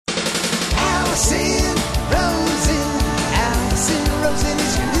Allison Rosen. Allison Rosen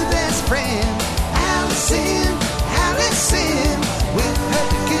is your new best friend. Allison, with her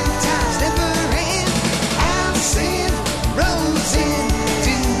good times never end. Allison Rosen,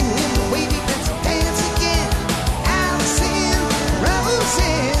 doing the wavy pencil dance again.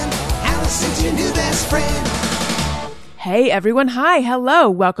 Allison's your new best friend. Hey everyone, hi, hello.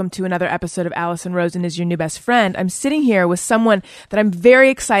 Welcome to another episode of Allison Rosen is your new best friend. I'm sitting here with someone that I'm very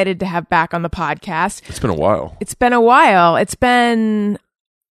excited to have back on the podcast. It's been a while. It's been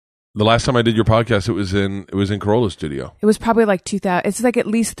The last time I did your podcast, it was in Corolla's studio. It was probably like 2000. It's like at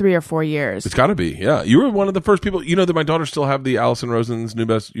least 3 or 4 years. It's got to be, yeah. You were one of the first people. You know that my daughters still have the Allison Rosen's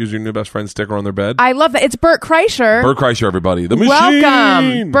use your new best friend sticker on their bed. I love that. It's Bert Kreischer. Bert Kreischer, everybody. The machine.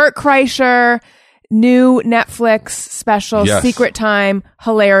 Welcome, Bert Kreischer. New Netflix special, Yes. Secret Time,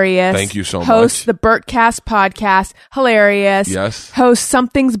 hilarious. Thank you so much. Hosts the Bertcast podcast, hilarious. Yes. Hosts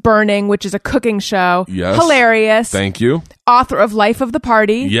Something's Burning, which is a cooking show, Yes. hilarious. Thank you. Author of Life of the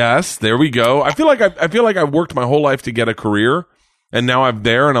Party. Yes, there we go. I feel like I've worked my whole life to get a career, and now I'm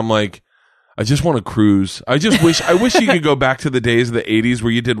there, and I'm like, I just want to cruise. I wish you could go back to the days of the 80s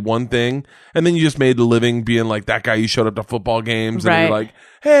where you did one thing and then you just made a living being like that guy you showed up to football games and Right. you're like,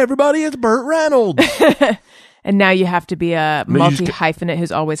 hey, everybody, it's Burt Reynolds. And now you have to be a multi-hyphenate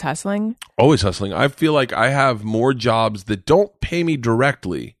who's always hustling. Always hustling. I feel like I have more jobs that don't pay me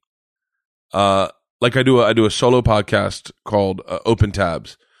directly. Like I do a solo podcast called Open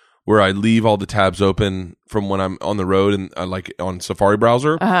Tabs, where I leave all the tabs open from when I'm on the road and like on Safari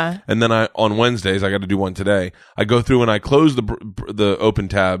browser. Uh-huh. And then on Wednesdays, I got to do one today. I go through and I close the open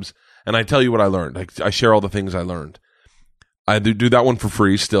tabs and I tell you what I learned. I share all the things I learned. I do that one for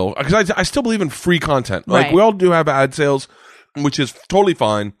free still because I still believe in free content. Like Right. we all do have ad sales, which is totally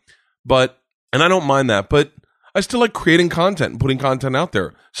fine, and I don't mind that, but I still like creating content and putting content out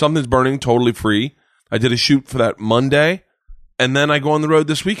there. Something's Burning, totally free. I did a shoot for that Monday, and then I go on the road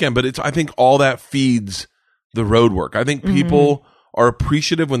this weekend. But I think all that feeds the road work. I think people are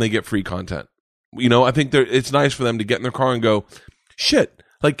appreciative when they get free content. You know, I think it's nice for them to get in their car and go, shit,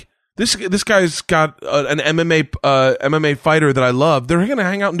 like this guy's got an MMA fighter that I love. They're going to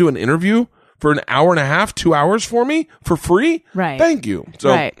hang out and do an interview for an hour and a half, 2 hours for me for free. Right. Thank you. So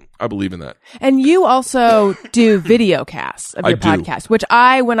Right. I believe in that. And you also do video casts of your podcast, which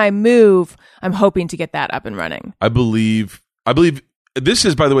when I move, I'm hoping to get that up and running. I believe this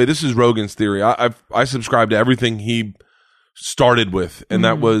is, by the way, this is Rogan's theory. I subscribe to everything he started with, and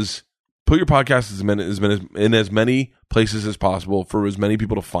that was put your podcast in as many places as possible for as many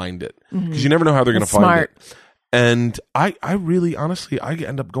people to find it, because you never know how they're going to find it. And I really, honestly, I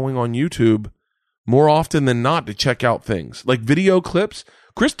end up going on YouTube more often than not to check out things like video clips.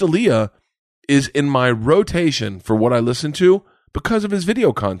 Chris D'Elia is in my rotation for what I listen to because of his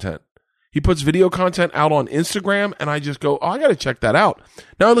video content. He puts video content out on Instagram, and I just go, oh, I got to check that out.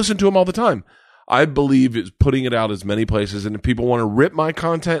 Now I listen to him all the time. I believe it's putting it out as many places, and if people want to rip my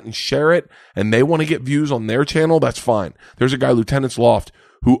content and share it, and they want to get views on their channel, that's fine. There's a guy, Lieutenant's Loft,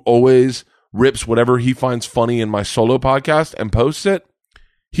 who always rips whatever he finds funny in my solo podcast and posts it.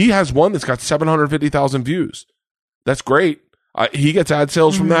 He has one that's got 750,000 views. That's great. He gets ad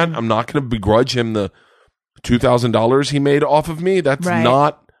sales from that. I'm not going to begrudge him the $2,000 he made off of me. That's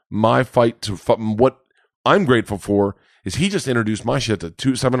not my fight to what I'm grateful for is he just introduced my shit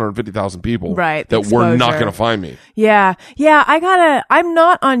to 750,000 people Right, that were not exposure. going to find me. Yeah. I'm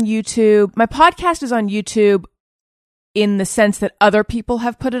not on YouTube. My podcast is on YouTube in the sense that other people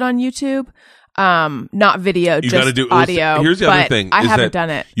have put it on YouTube. Not video, You just got to do audio. Here's the but other thing. I is haven't that done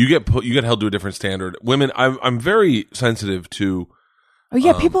it. You get held to a different standard. Women, I'm very sensitive to. Oh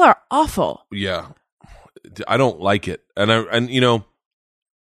yeah, people are awful. Yeah, I don't like it, and you know,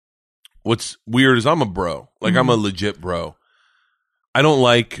 what's weird is I'm a bro. Like I'm a legit bro. I don't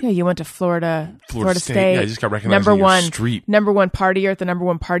like Yeah, you went to Florida State. Yeah, I just got recognized on your street. Number one partier at the number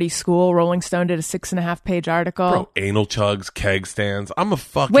one party school. Rolling Stone did a 6.5-page article. Bro, anal chugs, keg stands. I'm a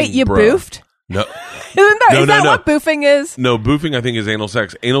fucking Wait, you bro. boofed? No. Is that what boofing is? No, boofing I think is anal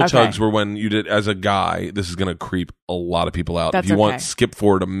sex. Anal Okay. chugs were when you did as a guy. This is going to creep a lot of people out. That's if you okay. want, skip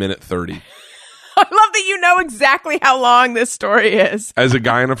forward a minute 30. I love that you know exactly how long this story is. As a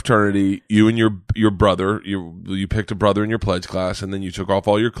guy in a fraternity, you and your brother, you picked a brother in your pledge class, and then you took off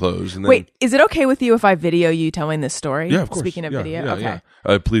all your clothes. And then, Wait, is it okay with you if I video you telling this story? yeah, of course. Speaking of Yeah, video, yeah, okay.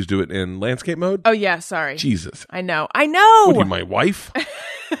 yeah. Please do it in landscape mode. Oh yeah, sorry. Jesus, I know. what are you, my wife?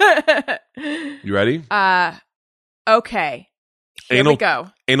 You ready? Okay. Here we go.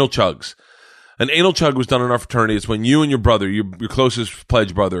 Anal chugs. An anal chug was done in our fraternity. It's when you and your brother, your closest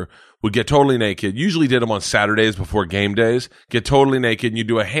pledge brother, would get totally naked. Usually did them on Saturdays before game days. Get totally naked and you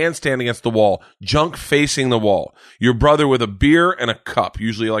do a handstand against the wall, junk facing the wall. Your brother with a beer and a cup,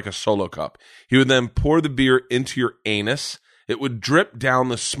 usually like a solo cup. He would then pour the beer into your anus. It would drip down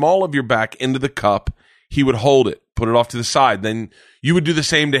the small of your back into the cup. He would hold it, put it off to the side. Then you would do the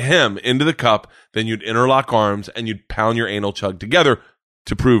same to him into the cup. Then you'd interlock arms and you'd pound your anal chug together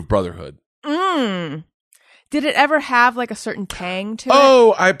to prove brotherhood. Did it ever have like a certain tang to it?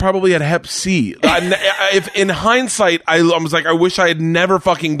 Oh, I probably had Hep C. If in hindsight, I was like, I wish I had never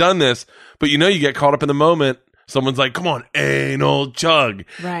fucking done this. But you get caught up in the moment. Someone's like, come on, anal chug.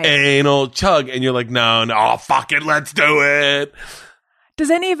 Right. Anal chug. And you're like, no, fuck it, let's do it. Does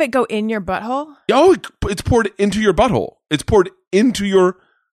any of it go in your butthole? Oh, it's poured into your butthole. It's poured into your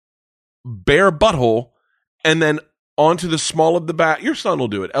bare butthole and then onto the small of the back. Your son will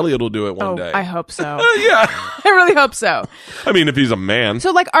do it. Elliot will do it one day. I hope so. Yeah. I really hope so. I mean, if he's a man.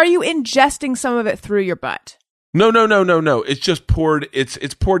 So, like, are you ingesting some of it through your butt? No. It's just poured. It's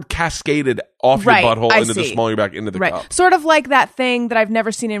poured cascaded off your butthole into the small of your back into the cup. Sort of like that thing that I've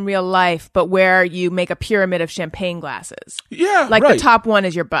never seen in real life, but where you make a pyramid of champagne glasses. Yeah, like the top one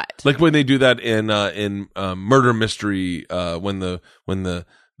is your butt. Like when they do that in Murder Mystery, when the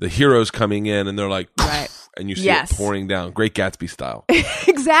hero's coming in and they're like, right. And you see it pouring down, Great Gatsby style.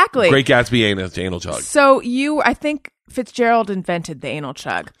 Exactly. Great Gatsby anal chug. So I think Fitzgerald invented the anal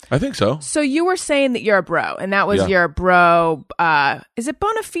chug. I think so. So you were saying that you're a bro, and that was your bro. Is it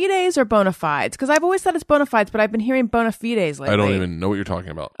bona fides or bona fides? Because I've always thought it's bona fides, but I've been hearing bona fides lately. I don't even know what you're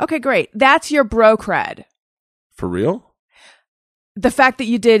talking about. Okay, great. That's your bro cred. For real? The fact that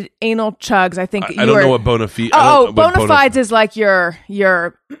you did anal chugs, I think I don't know what bona fide. Bona fides is like your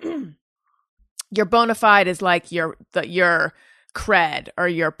bona fide is like your cred or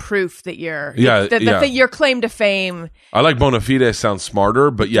your proof that you're your claim to fame. I like bona fide sounds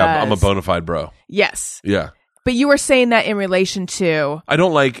smarter, but I'm a bona fide bro. Yes. Yeah. But you were saying that in relation to I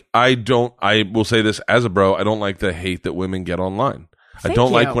will say this as a bro, I don't like the hate that women get online. Thank I don't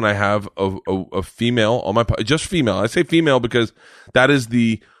you. like when I have a female on my just female. I say female because that is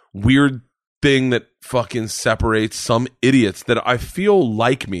the weird thing that fucking separates some idiots that I feel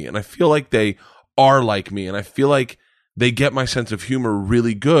like me and I feel like they are like me and I feel like they get my sense of humor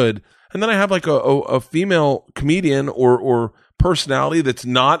really good. And then I have like a female comedian or personality that's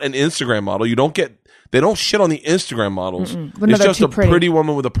not an Instagram model. They don't shit on the Instagram models. Well, it's just a pretty. pretty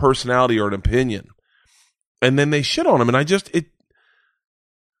woman with a personality or an opinion. And then they shit on them. And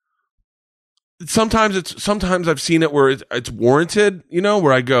sometimes I've seen it where it's warranted,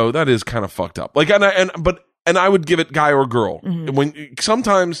 where I go, that is kind of fucked up. Like, and I would give it guy or girl. Mm-hmm. When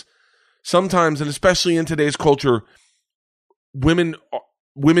sometimes, and especially in today's culture, women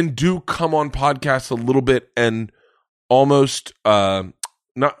do come on podcasts a little bit and almost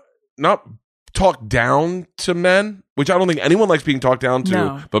not talk down to men, which I don't think anyone likes being talked down to,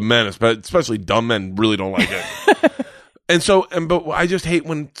 no. But men, especially dumb men, really don't like it. But I just hate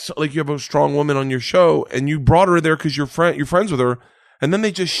when like you have a strong woman on your show and you brought her there because you're friends with her, and then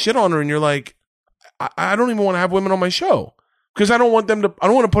they just shit on her, and you're like, I don't even want to have women on my show because I don't want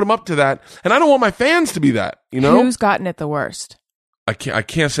to put them up to that, and I don't want my fans to be that. Who's gotten it the worst? I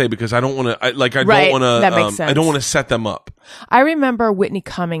can't say because I don't want to. Don't want to. That makes sense. I don't want to set them up. I remember Whitney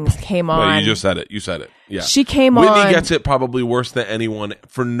Cummings came on. Well, you just said it. You said it. Yeah, she came Whitney on. Whitney gets it probably worse than anyone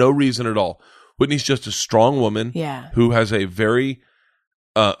for no reason at all. Whitney's just a strong woman who has a very,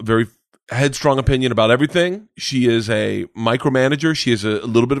 very headstrong opinion about everything. She is a micromanager. She is a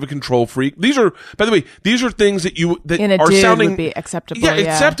little bit of a control freak. These are, by the way, things that in a are dude sounding would be acceptable. Yeah,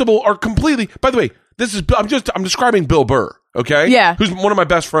 acceptable are completely. By the way, I'm describing Bill Burr. Okay, yeah, who's one of my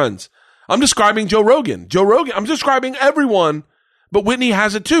best friends. I'm describing Joe Rogan. I'm describing everyone, but Whitney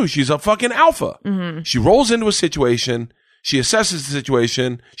has it too. She's a fucking alpha. Mm-hmm. She rolls into a situation. She assesses the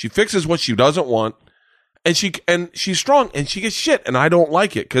situation. She fixes what she doesn't want, and she's strong, and she gets shit, and I don't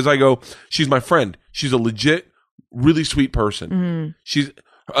like it because I go, she's my friend. She's a legit, really sweet person. Mm-hmm. She's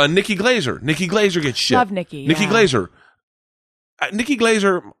Nikki Glazer. Nikki Glazer gets shit. Love Nikki. Nikki Glazer. Nikki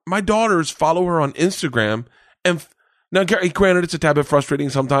Glazer. My daughters follow her on Instagram, and now, granted, it's a tad bit frustrating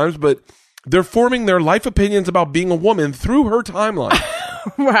sometimes, but they're forming their life opinions about being a woman through her timeline.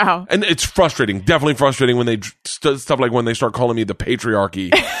 Wow. And it's frustrating, definitely frustrating when they stuff like when they start calling me the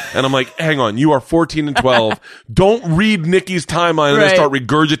patriarchy. And I'm like, hang on, you are 14 and 12. Don't read Nikki's timeline and then start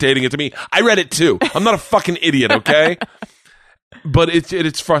regurgitating it to me. I read it too. I'm not a fucking idiot, okay? But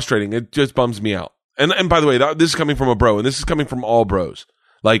it's frustrating. It just bums me out. And by the way, this is coming from a bro, and this is coming from all bros.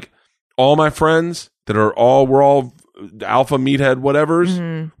 Like, all my friends we're all alpha meathead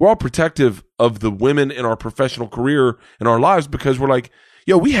whatevers, we're all protective of the women in our professional career in our lives because we're like,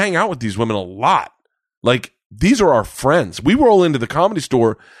 yo, we hang out with these women a lot. Like, these are our friends. We roll into the Comedy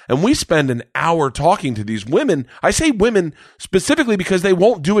Store and we spend an hour talking to these women. I say women specifically because they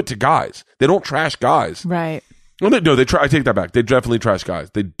won't do it to guys. They don't trash guys. Right. No, they try. I take that back. They definitely trash guys.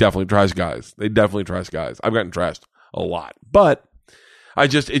 They definitely trash guys. I've gotten trashed a lot, but it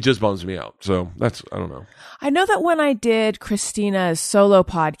just bums me out. So I don't know. I know that when I did Christina's solo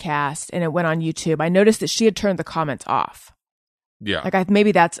podcast and it went on YouTube, I noticed that she had turned the comments off. Yeah. Like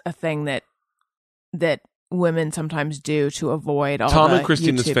maybe that's a thing that women sometimes do to avoid all Tom the and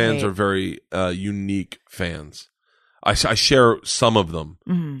Christina's YouTube fans hate. are very unique fans. I share some of them,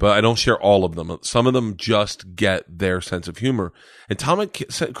 Mm-hmm. but I don't share all of them. Some of them just get their sense of humor. And Tom and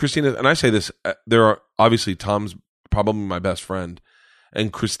Christina, and I say this, there are obviously Tom's probably my best friend,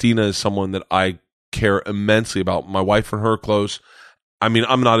 and Christina is someone that I care immensely about. My wife and her are close. I mean,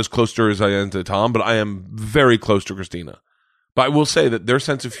 I'm not as close to her as I am to Tom, but I am very close to Christina. But I will say that their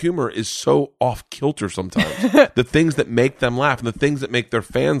sense of humor is so off kilter sometimes. The things that make them laugh and the things that make their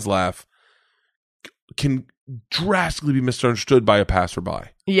fans laugh can drastically be misunderstood by a passerby.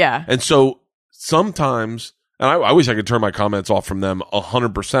 Yeah. And so sometimes, and I wish I could turn my comments off from them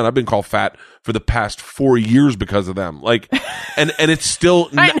 100%. I've been called fat for the past 4 years because of them. Like, and it's still,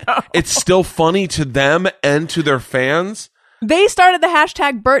 it's still funny to them and to their fans. They started the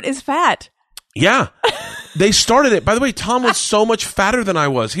hashtag Bert is fat. Yeah. They started it. By the way, Tom was so much fatter than I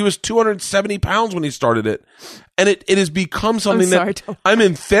was. He was 270 pounds when he started it. And it has become something that I'm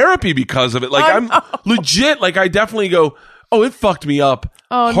in therapy because of it. Like, I'm legit, like, I definitely go, oh, it fucked me up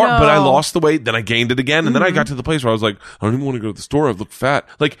hard, but I lost the weight, then I gained it again, and then I got to the place where I was like, I don't even want to go to the store, I look fat.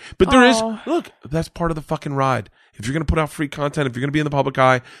 Like, but there is, look, that's part of the fucking ride. If you're going to put out free content, if you're going to be in the public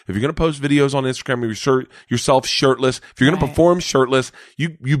eye, if you're going to post videos on Instagram of yourself shirtless, if you're going to perform shirtless,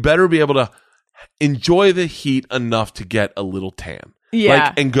 you better be able to enjoy the heat enough to get a little tan. Yeah.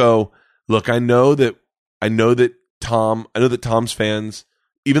 Like, and go, look, I know that Tom's fans,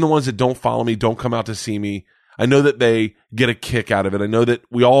 even the ones that don't follow me, don't come out to see me, I know that they get a kick out of it. I know that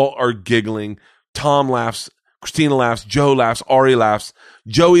we all are giggling. Tom laughs, Christina laughs, Joe laughs, Ari laughs,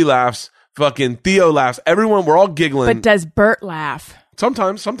 Joey laughs, fucking Theo laughs. Everyone, we're all giggling. But does Bert laugh?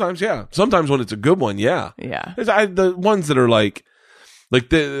 Sometimes, yeah. Sometimes when it's a good one, yeah. Yeah. The ones that are like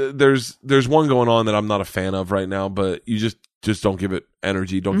there's one going on that I'm not a fan of right now, but you just don't give it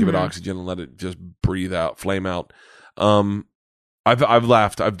energy, don't give it oxygen, and let it just breathe out, flame out. I've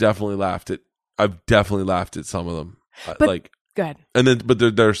laughed. I've definitely laughed at some of them. But, like, good. And then, but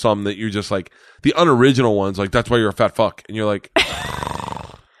there are some that you're just like the unoriginal ones. Like, that's why you're a fat fuck, and you're like,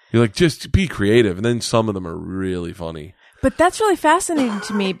 just be creative. And then some of them are really funny. But that's really fascinating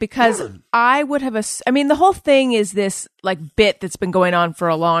to me because I would have the whole thing is this like bit that's been going on for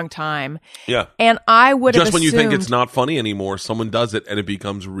a long time. Yeah. And I would have just when assumed, you think it's not funny anymore, someone does it and it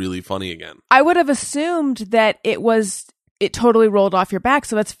becomes really funny again. I would have assumed that it totally rolled off your back.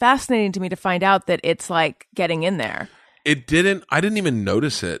 So that's fascinating to me to find out that it's like getting in there. I didn't even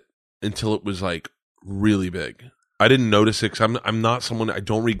notice it until it was like really big. I didn't notice it because I'm not someone, I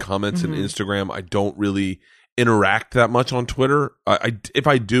don't read comments on Instagram. I don't really interact that much on Twitter. If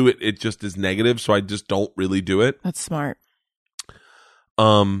I do it, it just is negative, so I just don't really do it. That's smart.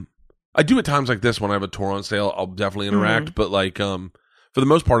 I do at times like this when I have a tour on sale. I'll definitely interact, but like for the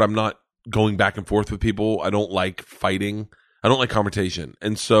most part, I'm not going back and forth with people. I don't like fighting. I don't like confrontation,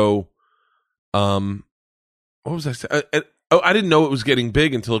 and so what was I saying? I didn't know it was getting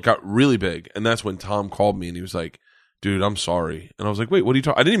big until it got really big, and that's when Tom called me and he was like, dude, I'm sorry. And I was like, wait, what are you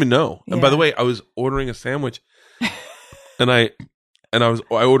talking? I didn't even know. Yeah. And by the way, I was ordering a sandwich and I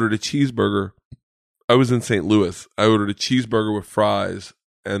ordered a cheeseburger. I was in St. Louis. I ordered a cheeseburger with fries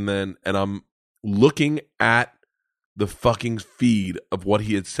and I'm looking at the fucking feed of what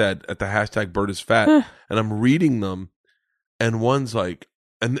he had said at the hashtag Bert is fat. And I'm reading them and one's like,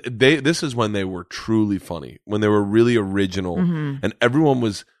 and this is when they were truly funny, when they were really original and everyone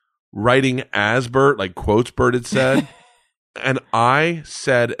was writing as Bert, like quotes Bert had said. And I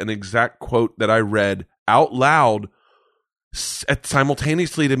said an exact quote that I read out loud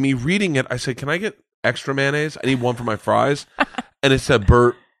simultaneously to me reading it. I said, can I get extra mayonnaise? I need one for my fries. And it said,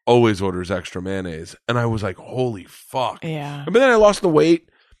 Bert always orders extra mayonnaise. And I was like, holy fuck. Yeah. But then I lost the weight.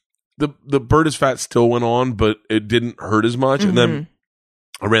 The Bert is fat still went on, but it didn't hurt as much. And then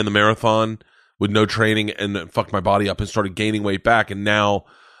I ran the marathon with no training and fucked my body up and started gaining weight back. And now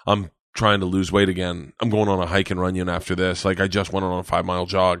I'm trying to lose weight again. I'm going on a hike and run after this. Like, I just went on a 5-mile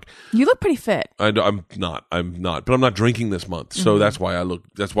jog. You look pretty fit. I'm not, but I'm not drinking this month. So that's why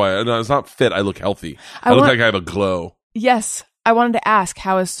it's not fit. I look healthy. I look like I have a glow. Yes. I wanted to ask,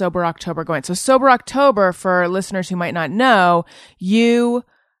 how is Sober October going? So Sober October, for listeners who might not know, you,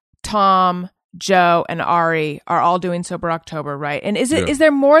 Tom, Joe, and Ari are all doing Sober October, right? And is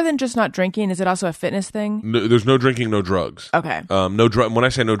there more than just not drinking? Is it also a fitness thing? No, there's no drinking, no drugs. Okay. No drug. When I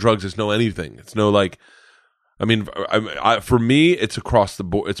say no drugs, it's no anything. It's no like. I mean, for me, it's across the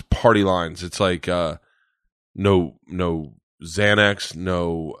board. It's party lines. It's like no Xanax,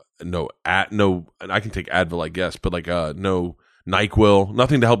 no. And I can take Advil, I guess, but like no NyQuil,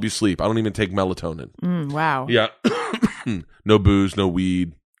 nothing to help you sleep. I don't even take melatonin. Wow. Yeah. No booze, no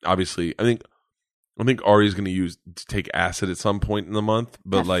weed. Obviously, I think Ari's going to take acid at some point in the month,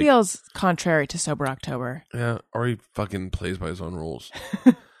 but that feels contrary to Sober October. Yeah, Ari fucking plays by his own rules.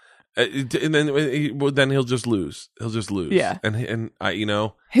 And then he'll just lose. Yeah. And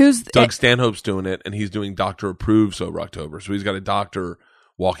I, who's Doug Stanhope's doing it, and he's doing doctor approved Sober October. So he's got a doctor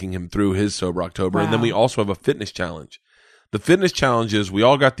walking him through his Sober October. Wow. And then we also have a fitness challenge. The fitness challenge is we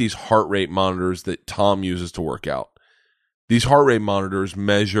all got these heart rate monitors that Tom uses to work out. These heart rate monitors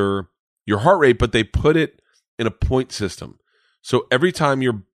measure your heart rate, but they put it in a point system. So every time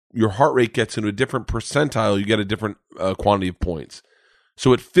your heart rate gets into a different percentile, you get a different quantity of points.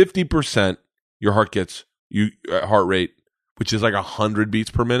 So at 50%, your heart rate, which is like 100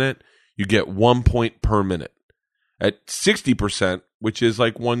 beats per minute, you get 1 point per minute. At 60%, which is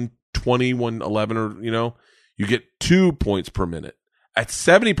like 120, 111, or you get 2 points per minute. At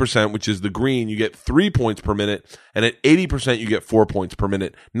 70%, which is the green, you get 3 points per minute. And at 80%, you get 4 points per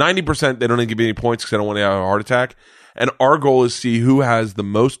minute. 90%, they don't even give you any points because they don't want to have a heart attack. And our goal is to see who has the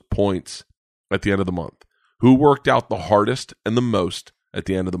most points at the end of the month. Who worked out the hardest and the most at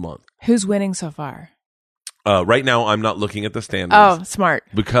the end of the month. Who's winning so far? Right now, I'm not looking at the standings. Oh, smart.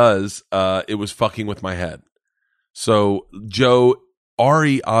 Because it was fucking with my head. So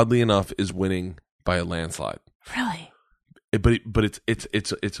Ari, oddly enough, is winning by a landslide. Really? But it's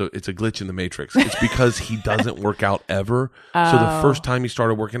a glitch in the matrix. It's because he doesn't work out ever. So the first time he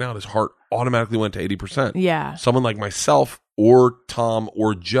started working out, his heart automatically went to 80%. Yeah. Someone like myself or Tom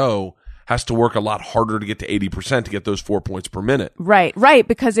or Joe has to work a lot harder to get to 80% to get those 4 points per minute. Right.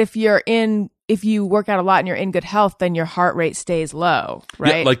 Because if you work out a lot and you're in good health, then your heart rate stays low,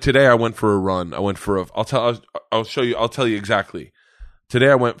 right? Yeah, like today I went for a run. I'll tell you exactly. Today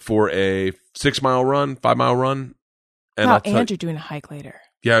I went for a 6 mile run, 5 mile run. And you're doing a hike later.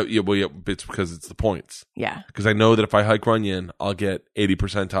 Yeah, it's because it's the points. Yeah. Because I know that if I hike Runyon, I'll get 80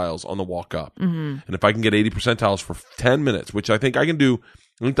 percentiles on the walk up. Mm-hmm. And if I can get 80 percentiles for 10 minutes, which I think I can do,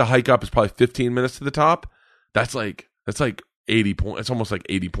 I think the hike up is probably 15 minutes to the top. That's like 80 points. It's almost like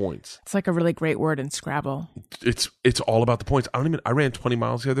 80 points. It's like a really great word in Scrabble. It's all about the points. I ran 20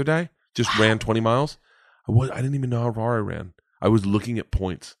 miles the other day. Ran 20 miles. I didn't even know how far I ran. I was looking at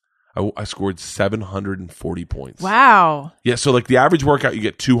points. I scored 740 points. Wow. Yeah, so like the average workout, you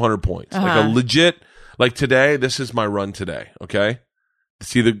get 200 points. Uh-huh. Like a legit, like today, this is my run today, okay?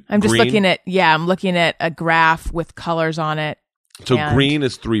 See the I'm green? just looking at a graph with colors on it. So green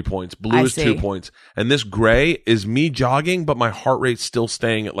is 3 points, blue is 2 points. And this gray is me jogging, but my heart rate's still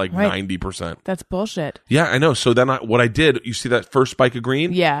staying at like 90%. That's bullshit. Yeah, I know. So then what I did, you see that first spike of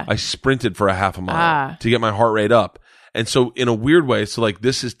green? Yeah. I sprinted for a half a mile to get my heart rate up. And so in a weird way, so like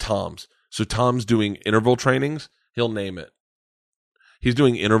this is Tom's. So Tom's doing interval trainings. He'll name it. He's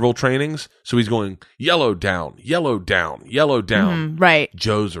doing interval trainings. So he's going yellow down, yellow down, yellow down. Right.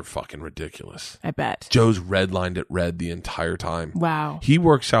 Joe's are fucking ridiculous. I bet. Joe's redlined it red the entire time. Wow. He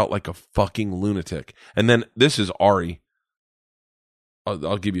works out like a fucking lunatic. And then this is Ari.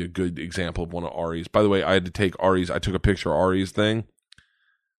 I'll give you a good example of one of Ari's. By the way, I took a picture of Ari's thing.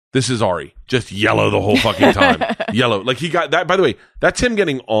 This is Ari. Just yellow the whole fucking time. Yellow. Like he got that. By the way, that's him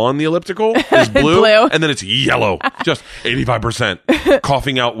getting on the elliptical is blue. And then it's yellow. Just 85%.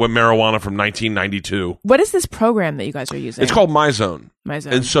 Coughing out with marijuana from 1992. What is this program that you guys are using? It's called MyZone.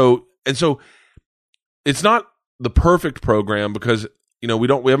 MyZone. And so it's not the perfect program because, we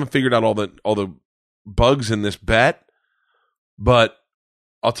haven't figured out all the bugs in this bet. But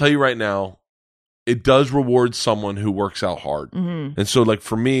I'll tell you right now, it does reward someone who works out hard. Mm-hmm. And so like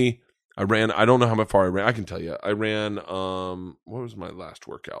for me, I don't know how far I ran. I can tell you. I ran, what was my last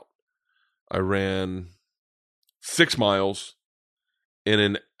workout? I ran 6 miles in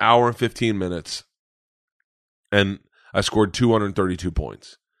an hour and 15 minutes and I scored 232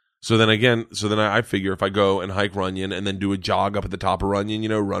 points. So then I figure if I go and hike Runyon and then do a jog up at the top of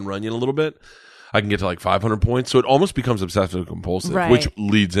Runyon, run Runyon a little bit, I can get to like 500 points. So it almost becomes obsessive compulsive, which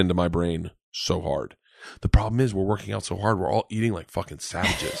leads into my brain so hard. The problem is we're working out so hard. We're all eating like fucking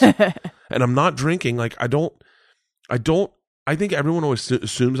savages. And I'm not drinking. Like I think everyone always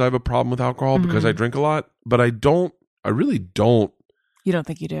assumes I have a problem with alcohol because I drink a lot, but I don't I really don't. You don't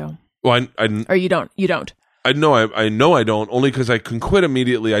think you do? Well, Or you don't? You don't. I know I don't, only because I can quit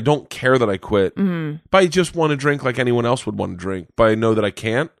immediately. I don't care that I quit. But I just want to drink like anyone else would want to drink. But I know that I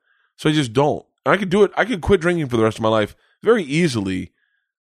can't, so I just don't. I could do it. I could quit drinking for the rest of my life very easily.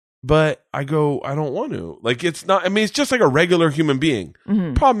 But I don't want to. Like, it's not, I mean, it's just like a regular human being.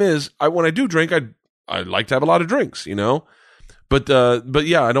 Problem is, when I do drink, I like to have a lot of drinks, you know? But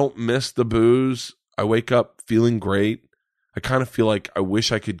yeah, I don't miss the booze. I wake up feeling great. I kind of feel like I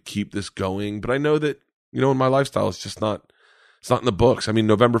wish I could keep this going, but I know that, you know, in my lifestyle, it's not in the books. I mean,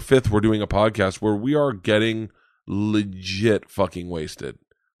 November 5th, we're doing a podcast where we are getting legit fucking wasted.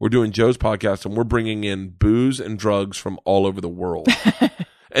 We're doing Joe's podcast and we're bringing in booze and drugs from all over the world.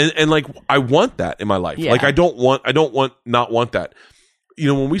 and like, I want that in my life. Yeah. Like, I don't want not want that. You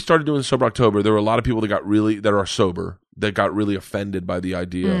know, when we started doing Sober October, there were a lot of people that are sober that got really offended by the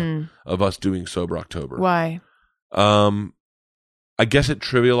idea of us doing Sober October. Why? I guess it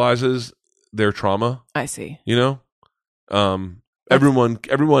trivializes their trauma. I see. You know,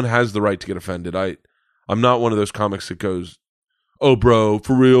 everyone has the right to get offended. I'm not one of those comics that goes, "Oh, bro,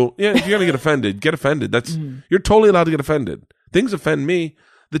 for real." Yeah, if you're gonna get offended, get offended. That's you're totally allowed to get offended. Things offend me.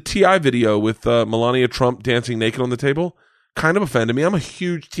 The T.I. video with Melania Trump dancing naked on the table kind of offended me. I'm a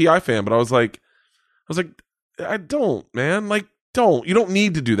huge T.I. fan, but I was like, I don't, man. Like, don't. You don't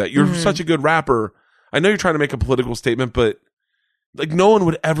need to do that. You're such a good rapper. I know you're trying to make a political statement, but like, no one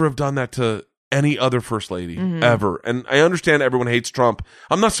would ever have done that to any other first lady ever. And I understand everyone hates Trump.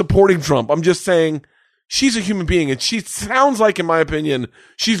 I'm not supporting Trump. I'm just saying she's a human being, and she sounds like, in my opinion,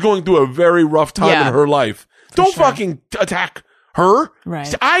 she's going through a very rough time in her life. Don't fucking attack her.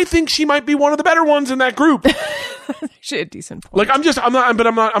 Right. I think she might be one of the better ones in that group. Actually, a decent point. Like,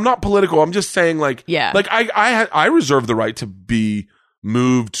 I'm not political. I'm just saying, like, like I reserve the right to be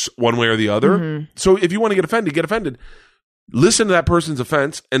moved one way or the other. So if you want to get offended, get offended. Listen to that person's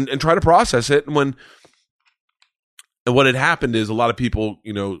offense and try to process it. And what had happened is a lot of people,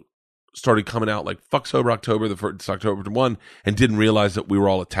 you know, started coming out like, fuck Sober October, the first October 1, and didn't realize that we were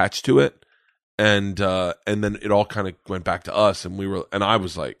all attached to it. And then it all kind of went back to us, and I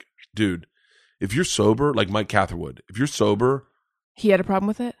was like, dude, if you're sober, like Mike Catherwood, if you're sober. He had a problem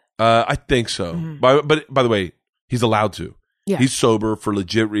with it? I think so. But by the way, he's allowed to. Yeah. He's sober for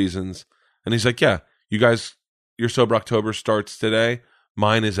legit reasons. And he's like, yeah, you guys, your Sober October starts today.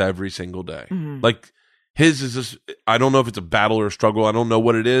 Mine is every single day. Like, his is just, I don't know if it's a battle or a struggle. I don't know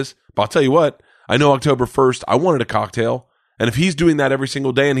what it is. But I'll tell you what, I know October 1st, I wanted a cocktail. And if he's doing that every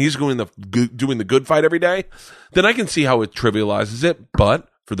single day and he's doing the good fight every day, then I can see how it trivializes it. But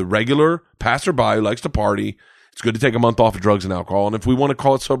for the regular passerby who likes to party, it's good to take a month off of drugs and alcohol. And if we want to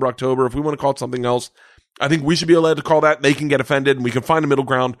call it Sober October, if we want to call it something else, I think we should be allowed to call that. They can get offended, and we can find a middle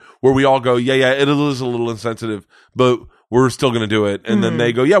ground where we all go, yeah, it is a little insensitive, but we're still going to do it. And then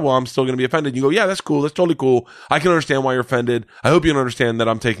they go, yeah, well, I'm still going to be offended. You go, yeah, that's cool. That's totally cool. I can understand why you're offended. I hope you can understand that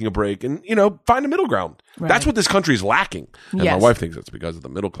I'm taking a break, and, you know, find a middle ground. Right. That's what this country is lacking. And Yes. my wife thinks it's because of the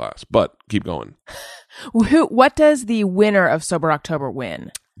middle class, but keep going. What does the winner of Sober October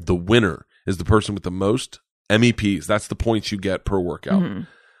win? The winner is the person with the most MEPs. That's the points you get per workout.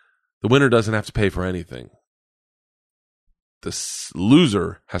 The winner doesn't have to pay for anything. The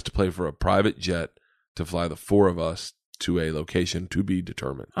loser has to pay for a private jet to fly the four of us to a location to be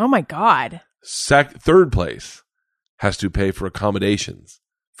determined. Oh my God. Third place has to pay for accommodations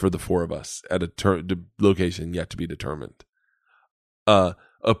for the four of us at a location yet to be determined.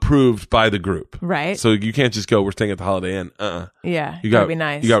 Approved by the group. Right. So you can't just go, we're staying at the Holiday Inn. Yeah. You got be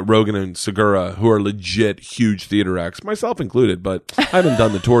nice. You got Rogan and Segura, who are legit huge theater acts, myself included, but I haven't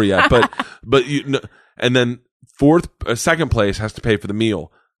done the tour yet. But you know, and then second place has to pay for the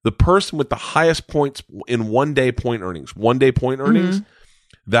meal. The person with the highest points in 1 day point earnings,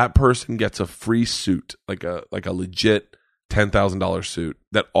 that person gets a free suit, like a legit $10,000 suit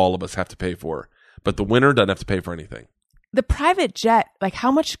that all of us have to pay for. But the winner doesn't have to pay for anything. The private jet, like,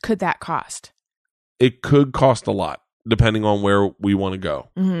 how much could that cost? It could cost a lot, depending on where we want to go.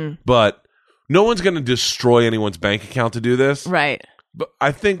 But no one's going to destroy anyone's bank account to do this. Right. But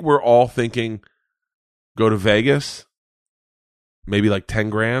I think we're all thinking, go to Vegas, maybe like 10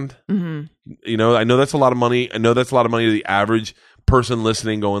 grand. You know, I know that's a lot of money. I know that's a lot of money to the average person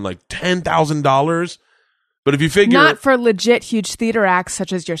listening, going like $10,000. But if you figure, not for legit huge theater acts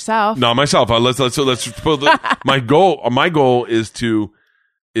such as yourself. No, myself. My goal is to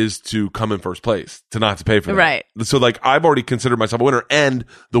is to come in first place, to not have to pay for that. Right. So like I've already considered myself a winner, and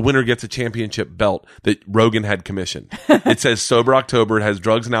the winner gets a championship belt that Rogan had commissioned. It says Sober October. It has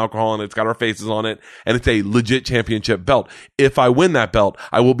drugs and alcohol, and it's got our faces on it, and it's a legit championship belt. If I win that belt,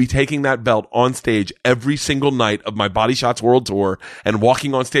 I will be taking that belt on stage every single night of my Body Shots World Tour and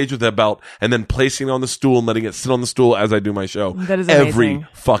walking on stage with that belt and then placing it on the stool and letting it sit on the stool as I do my show. That is every amazing.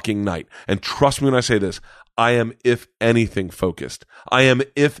 fucking night. And trust me when I say this, I am, if anything, focused. I am,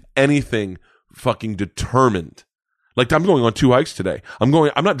 if anything, fucking determined. Like I'm going on 2 hikes today. I'm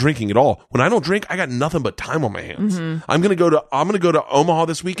not drinking at all. When I don't drink, I got nothing but time on my hands. I'm going to go to Omaha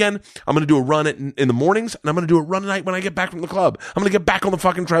this weekend. I'm going to do a run in the mornings, and I'm going to do a run at night when I get back from the club. I'm going to get back on the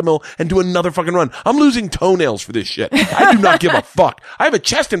fucking treadmill and do another fucking run. I'm losing toenails for this shit. I do not give a fuck. I have a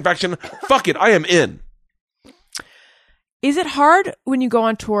chest infection. Fuck it. I am in. Is it hard when you go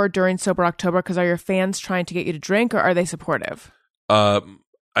on tour during Sober October? Because are your fans trying to get you to drink, or are they supportive? I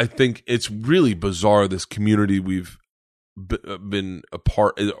think it's really bizarre. This community we've been a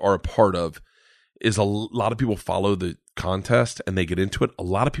part of is a lot of people follow the contest and they get into it. A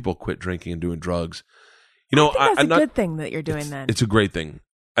lot of people quit drinking and doing drugs. You know, I think that's a good thing that you're doing. Then it's a great thing.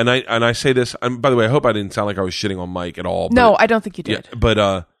 And I say this. By the way, I hope I didn't sound like I was shitting on Mike at all. No, I don't think you did. Yeah,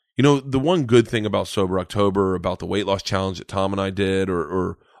 but you know, the one good thing about Sober October, about the weight loss challenge that Tom and I did,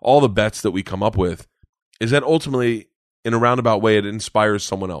 or all the bets that we come up with, is that ultimately, in a roundabout way, it inspires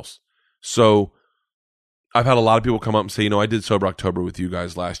someone else. So I've had a lot of people come up and say, you know, I did Sober October with you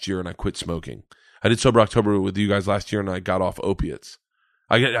guys last year and I quit smoking. I did Sober October with you guys last year and I got off opiates.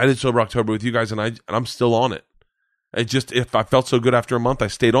 I did Sober October with you guys and I'm still on it. If I felt so good after a month, I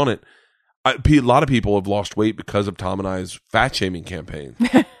stayed on it. A lot of people have lost weight because of Tom and I's fat shaming campaign.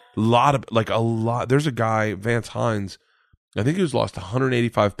 a lot. There's a guy, Vance Hines, I think he was lost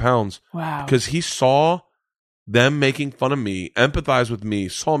 185 pounds. Wow. Because he saw them making fun of me, empathized with me,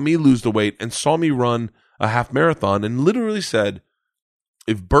 saw me lose the weight, and saw me run a half marathon, and literally said,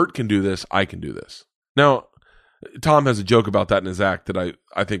 if Bert can do this, I can do this. Now, Tom has a joke about that in his act that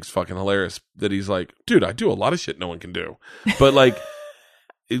I think is fucking hilarious, that he's like, dude, I do a lot of shit no one can do. But like,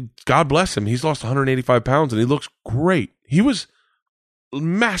 God bless him. He's lost 185 pounds and he looks great. He was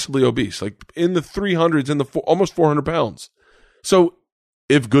massively obese, like in the 300s, almost 400 pounds. So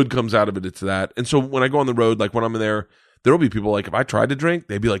if good comes out of it, it's that. And so when I go on the road, like when I'm in there will be people like, if I tried to drink,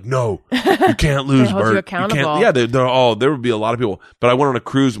 they'd be like, no, you can't lose, They hold Bert. you accountable. can't. Yeah, there would be a lot of people. But I went on a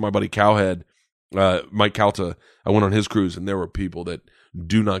cruise with my buddy Cowhead, Mike Calta. I went on his cruise and there were people that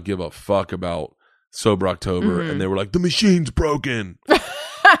do not give a fuck about Sober October. And they were like, the machine's broken.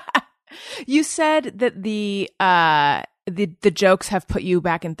 You said that the jokes have put you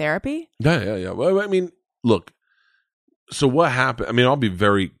back in therapy? Yeah. Well, I mean, look. So what happened? I mean, I'll be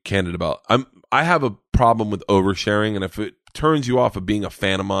very candid about. I have a problem with oversharing, and if it turns you off of being a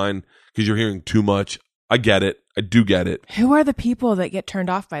fan of mine because you're hearing too much, I get it. I do get it. Who are the people that get turned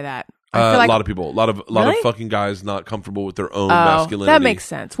off by that? A lot of people, a lot of fucking guys not comfortable with their own masculinity. That makes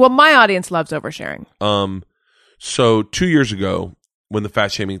sense. Well, my audience loves oversharing. So 2 years ago, when the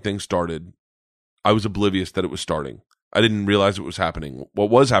fat shaming thing started, I was oblivious that it was starting. I didn't realize it was happening. What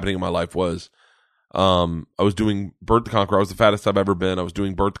was happening in my life was, I was doing Bert the Conqueror. I was the fattest I've ever been. I was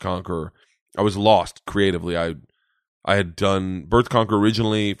doing Bert the Conqueror. I was lost creatively. I had done Bert the Conqueror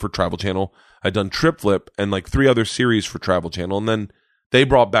originally for Travel Channel. I'd done Trip Flip and like 3 other series for Travel Channel. And then they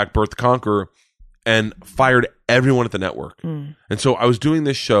brought back Bert the Conqueror and fired everyone at the network. And so I was doing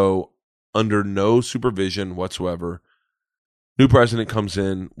this show under no supervision whatsoever. New president comes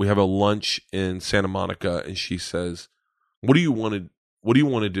in. We have a lunch in Santa Monica, and she says, what do you want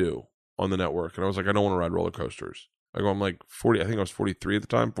to do on the network? And I was like, I don't want to ride roller coasters. I'm like 40. I think I was 43 at the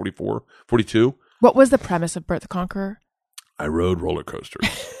time, 44, 42. What was the premise of Bert the Conqueror? I rode roller coasters.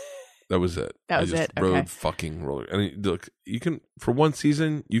 That was it. That was I just it. rode Okay. fucking roller. And look, you can, for one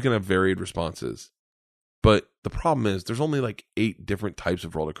season, you can have varied responses. But the problem is there's only like 8 different types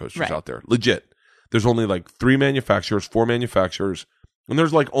of roller coasters out there. Legit. There's only like 4 manufacturers, and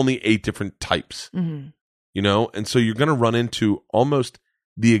there's like only 8 different types. You know? And so you're going to run into almost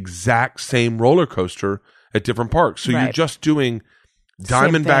the exact same roller coaster at different parks. So you're just doing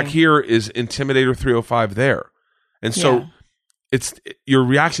Diamondback here is Intimidator 305 there. And so it's your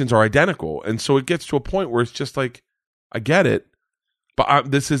reactions are identical. And so it gets to a point where it's just like, I get it,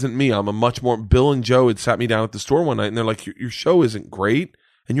 but this isn't me. I'm a much more, Bill and Joe had sat me down at the store one night and they're like, your show isn't great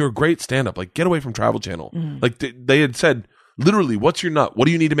and you're a great stand-up. Like, get away from Travel Channel. Like they had said, literally, what's your nut? What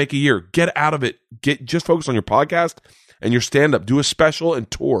do you need to make a year? Get out of it. Just focus on your podcast and your stand-up. Do a special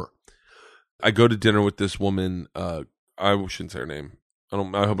and tour. I go to dinner with this woman. I shouldn't say her name. I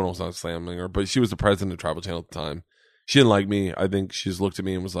hope I don't sound slamming her, but she was the president of Travel Channel at the time. She didn't like me. I think she just looked at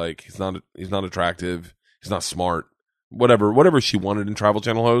me and was like, he's not attractive. He's not smart. Whatever she wanted in Travel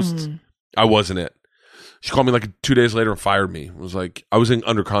Channel hosts, I wasn't it. She called me like 2 days later and fired me. It was like, I was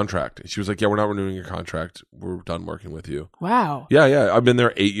under contract. She was like, yeah, we're not renewing your contract. We're done working with you. Wow. Yeah. I've been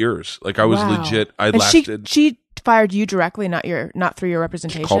there 8 years. Like I was legit. I lasted. She fired you directly, not through your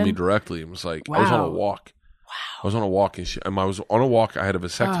representation. She called me directly and was like, I was on a walk. I was on a walk and I was on a walk. I had a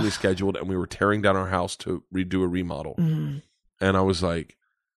vasectomy scheduled and we were tearing down our house to redo a remodel. And I was like,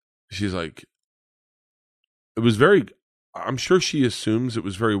 she's like, it was very, I'm sure she assumes it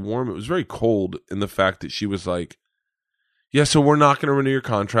was very warm. It was very cold in the fact that she was like, yeah, so we're not going to renew your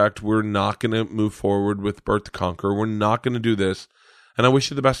contract. We're not going to move forward with Birth to Conquer. We're not going to do this. And I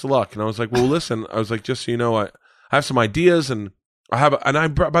wish you the best of luck. And I was like, well, listen, I was like, just so you know, I have some ideas and by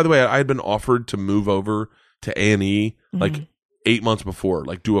the way, I had been offered to move over to A&E like 8 months before,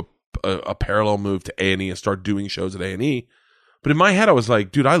 like do a parallel move to A&E and start doing shows at A&E. But in my head, I was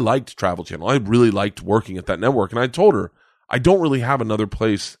like, dude, I liked Travel Channel. I really liked working at that network. And I told her, I don't really have another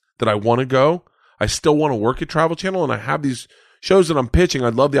place that I want to go. I still want to work at Travel Channel. And I have these shows that I'm pitching.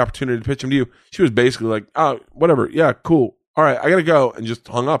 I'd love the opportunity to pitch them to you. She was basically like, oh, whatever. Yeah, cool. All right, I got to go. And just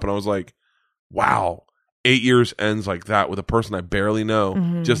hung up. And I was like, wow, 8 years ends like that with a person I barely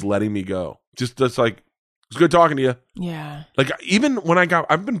know just letting me go. Just like, it's good talking to you. Yeah. Like even when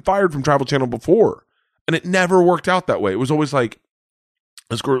I've been fired from Travel Channel before and it never worked out that way. It was always like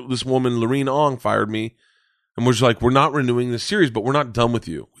this woman, Lorene Ong, fired me and was like, we're not renewing this series, but we're not done with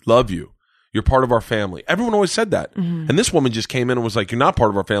you. We love you. You're part of our family. Everyone always said that. And this woman just came in and was like, you're not part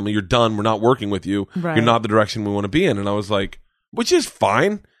of our family. You're done. We're not working with you. Right. You're not the direction we want to be in. And I was like, which is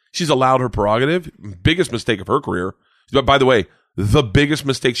fine. She's allowed her prerogative. Biggest mistake of her career. But by the way, the biggest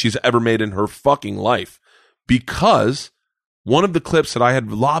mistake she's ever made in her fucking life. Because one of the clips that I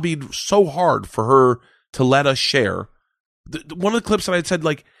had lobbied so hard for her to let us share, one of the clips that I had said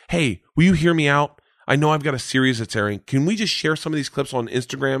like, hey, will you hear me out? I know I've got a series that's airing. Can we just share some of these clips on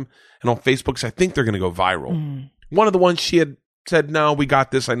Instagram and on Facebook? Because I think they're going to go viral. One of the ones she had said, no, we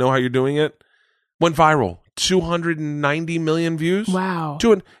got this. I know how you're doing it. Went viral. 290 million views. Wow.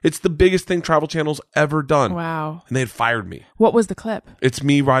 It's the biggest thing Travel Channel's ever done. Wow. And they had fired me. What was the clip? It's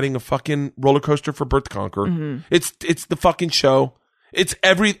me riding a fucking roller coaster for Birth to Conquer. It's the fucking show. It's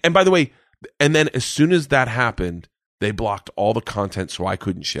and by the way, and then as soon as that happened, they blocked all the content so I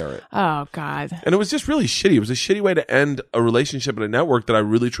couldn't share it. Oh, God. And it was just really shitty. It was a shitty way to end a relationship at a network that I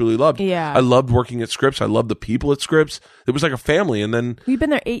really, truly loved. Yeah. I loved working at Scripps. I loved the people at Scripps. It was like a family. And then... You've been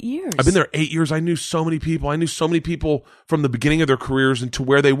there 8 years. I've been there 8 years. I knew so many people. I knew so many people from the beginning of their careers and to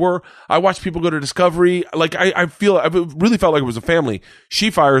where they were. I watched people go to Discovery. Like, I really felt like it was a family. She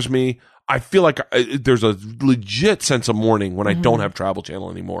fires me. I feel like there's a legit sense of mourning when I don't have Travel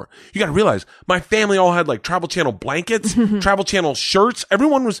Channel anymore. You got to realize my family all had like Travel Channel blankets, Travel Channel shirts.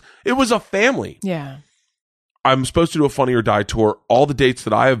 It was a family. Yeah. I'm supposed to do a Funny or Die tour. All the dates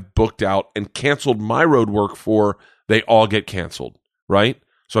that I have booked out and canceled my road work for, they all get canceled, right?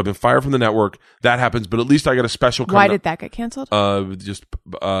 So I've been fired from the network. That happens, but at least I got a special. Why did that get canceled? I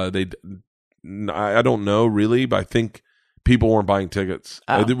don't know really, but I think people weren't buying tickets.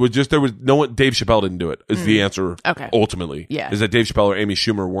 There was no one. Dave Chappelle didn't do it. Is the answer? Okay. Ultimately, yeah, is that Dave Chappelle or Amy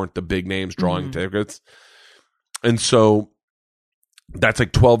Schumer weren't the big names drawing tickets, and so that's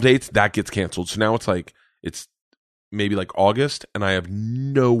like 12 dates that gets canceled. So now it's maybe like August, and I have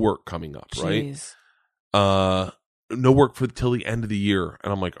no work coming up. Jeez. Right? No work till the end of the year,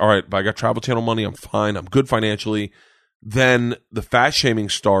 and I'm like, all right, but I got Travel Channel money. I'm fine. I'm good financially. Then the fat shaming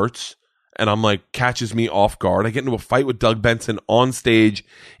starts. And I'm like, catches me off guard. I get into a fight with Doug Benson on stage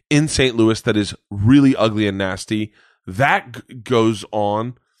in St. Louis that is really ugly and nasty. That goes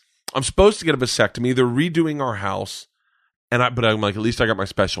on. I'm supposed to get a vasectomy. They're redoing our house. But I'm like, at least I got my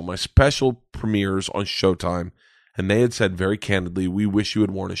special. My special premieres on Showtime. And they had said very candidly, we wish you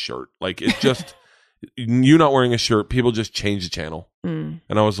had worn a shirt. Like, it just, you not wearing a shirt, people just change the channel. And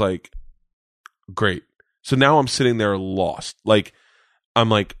I was like, great. So now I'm sitting there lost. Like, I'm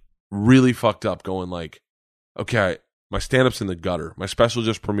like, really fucked up going like, okay, my stand-up's in the gutter. My special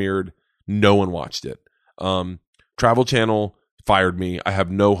just premiered. No one watched it. Travel Channel fired me. I have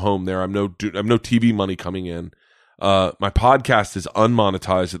no home there. I have no TV money coming in. My podcast is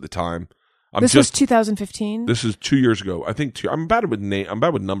unmonetized at the time. This was 2015? This is 2 years ago. I think I'm bad with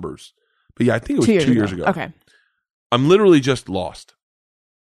numbers. But yeah, I think it was 2 years ago. Okay. I'm literally just lost.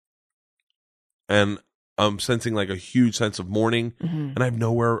 And I'm sensing like a huge sense of mourning, and I don't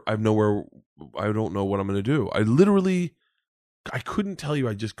know what I'm going to do. I couldn't tell you.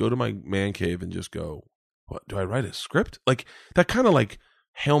 I just go to my man cave and just go, what, do I write a script? Like that kind of like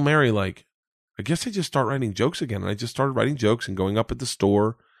Hail Mary, like, I guess I just start writing jokes again. And I just started writing jokes and going up at the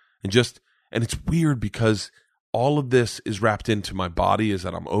store and it's weird because all of this is wrapped into my body is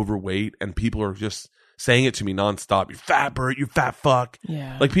that I'm overweight and people are just saying it to me nonstop. You fat Bert, you fat fuck.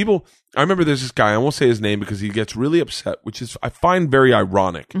 Yeah. Like people, I remember there's this guy, I won't say his name because he gets really upset, which is, I find very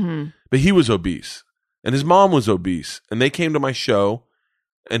ironic, but he was obese and his mom was obese and they came to my show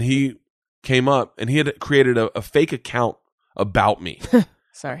and he came up and he had created a fake account about me.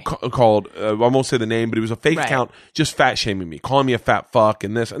 Sorry. Called, I won't say the name, but it was a fake account just fat shaming me, calling me a fat fuck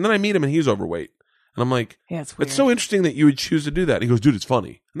and this. And then I meet him and he's overweight. And I'm like, yeah, it's weird. It's so interesting that you would choose to do that. And he goes, dude, it's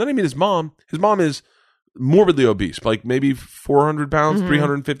funny. And then I meet his mom. His mom is morbidly obese, like maybe 400 pounds,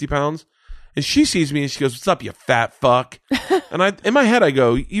 350 pounds. And she sees me and she goes, what's up, you fat fuck? And in my head, I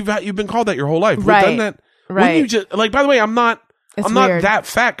go, you've been called that your whole life. Right. Doesn't that, right. You just, like, by the way, I'm not that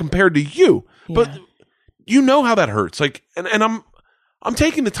fat compared to you, but you know how that hurts. Like, and I'm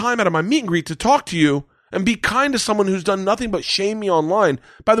taking the time out of my meet and greet to talk to you and be kind to someone who's done nothing but shame me online.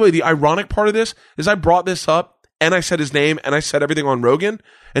 By the way, the ironic part of this is I brought this up and I said his name and I said everything on Rogan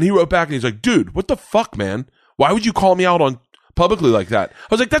and he wrote back and he's like, dude, what the fuck, man? Why would you call me out on publicly like that? I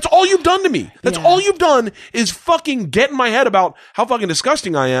was like, that's all you've done to me. That's all you've done is fucking get in my head about how fucking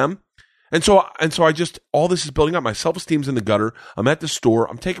disgusting I am. And so I just, all this is building up. My self-esteem's in the gutter. I'm at the store.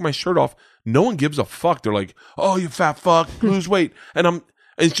 I'm taking my shirt off. No one gives a fuck. They're like, oh, you fat fuck, lose weight. And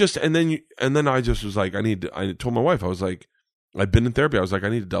it's just, and then I just was like, I told my wife, I was like, I've been in therapy. I was like, I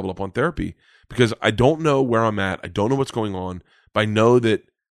need to double up on therapy because I don't know where I'm at. I don't know what's going on, but I know that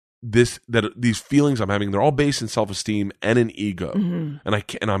these feelings I'm having, they're all based in self-esteem and in ego. And I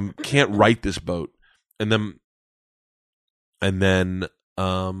can't right this boat. And then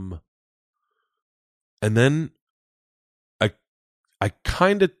I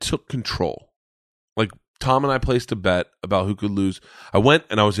kind of took control. Like Tom and I placed a bet about who could lose. I went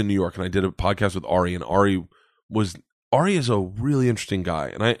and I was in New York and I did a podcast with Ari, and Ari is a really interesting guy,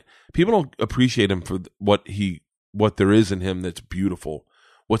 and people don't appreciate him for what there is in him that's beautiful.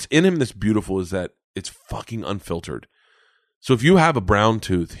 What's in him that's beautiful is that it's fucking unfiltered. So if you have a brown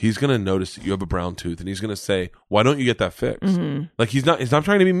tooth, he's going to notice that you have a brown tooth and he's going to say, why don't you get that fixed? Like he's not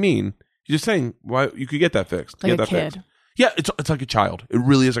trying to be mean. He's just saying, why you could get that fixed. Like get a that kid. Fixed. Yeah, it's like a child. It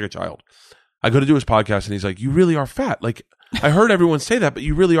really is like a child. I go to do his podcast and he's like, you really are fat. Like I heard everyone say that, but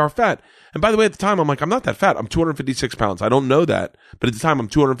you really are fat. And by the way, at the time, I'm like, I'm not that fat. I'm 256 pounds. I don't know that. But at the time, I'm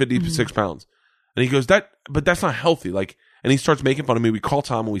 256 pounds. And he goes, but that's not healthy. Like, and he starts making fun of me. We call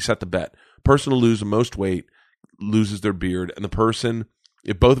Tom and we set the bet. Person to lose the most weight loses their beard. And the person,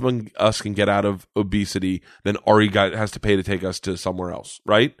 if both of us can get out of obesity, then Ari has to pay to take us to somewhere else,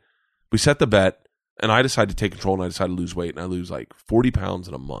 right? We set the bet. And I decided to take control and I decided to lose weight. And I lose like 40 pounds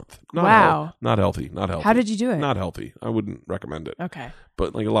in a month. Wow. Not healthy. Not healthy. How did you do it? Not healthy. I wouldn't recommend it. Okay.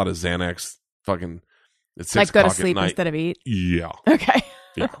 But like a lot of Xanax, fucking, it's 6 like go to o'clock sleep at night. instead of eat? Yeah. Okay.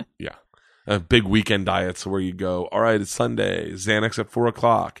 Yeah. Big weekend diets where you go, all right, it's Sunday, Xanax at 4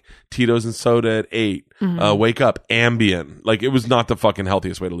 o'clock, Tito's and soda at 8, wake up, Ambien. Like it was not the fucking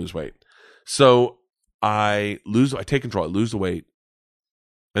healthiest way to lose weight. So I take control, I lose the weight.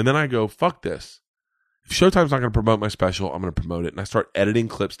 And then I go, fuck this. If Showtime's not going to promote my special, I'm going to promote it. And I start editing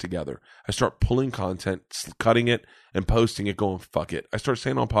clips together. I start pulling content, cutting it, and posting it, going, fuck it. I start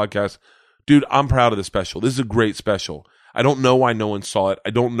saying on podcasts, dude, I'm proud of the special. This is a great special. I don't know why no one saw it. I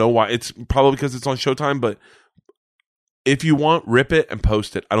don't know why. It's probably because it's on Showtime, but if you want, rip it and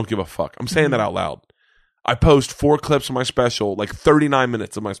post it. I don't give a fuck. I'm saying that out loud. I post 4 clips of my special, like 39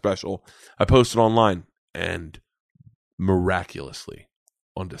 minutes of my special. I post it online, and miraculously,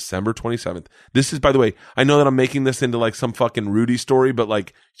 on December 27th. This is, by the way, I know that I'm making this into like some fucking Rudy story, but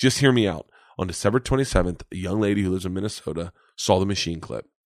like, just hear me out. On December 27th, a young lady who lives in Minnesota saw the machine clip,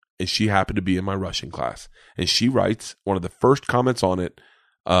 and she happened to be in my Russian class. And she writes, one of the first comments on it,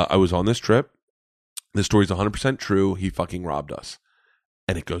 I was on this trip. This story's 100% true. He fucking robbed us.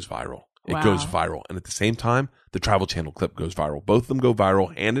 And it goes viral. It goes viral. And at the same time, the Travel Channel clip goes viral. Both of them go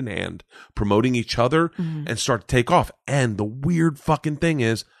viral hand in hand, promoting each other and start to take off. And the weird fucking thing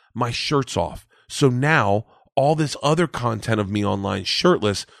is, my shirt's off. So now all this other content of me online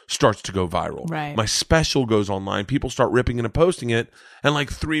shirtless starts to go viral. Right. My special goes online. People start ripping it and posting it. And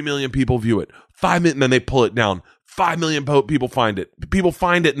like 3 million people view it. 5 minutes, and then they pull it down. 5 million people find it. People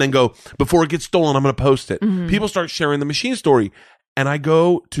find it and then go, before it gets stolen, I'm going to post it. People start sharing the machine story. And I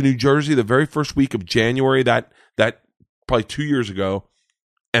go to New Jersey the very first week of January, that probably 2 years ago,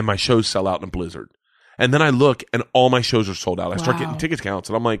 and my shows sell out in a blizzard. And then I look, and all my shows are sold out. I start getting ticket counts,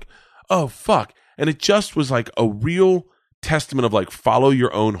 and I'm like, oh, fuck. And it just was like a real testament of like, follow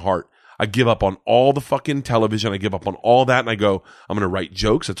your own heart. I give up on all the fucking television. I give up on all that. And I go, I'm going to write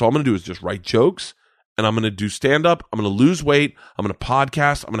jokes. That's all I'm going to do is just write jokes. And I'm going to do stand-up. I'm going to lose weight. I'm going to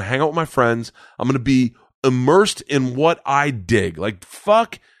podcast. I'm going to hang out with my friends. I'm going to be immersed in what I dig. Like,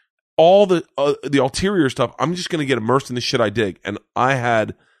 fuck all the ulterior stuff. I'm just going to get immersed in the shit I dig. And I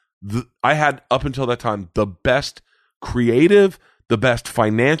had up until that time the best creative, the best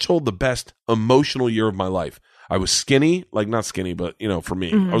financial, the best emotional year of my life. I was skinny, like not skinny, but for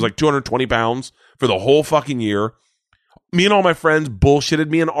me, I was like 220 pounds for the whole fucking year. Me and all my friends bullshitted.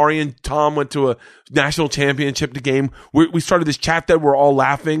 Me and Ari and Tom went to a national championship game. We started this chat that we're all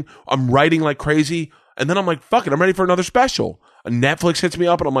laughing. I'm writing like crazy. And then I'm like, fuck it, I'm ready for another special. And Netflix hits me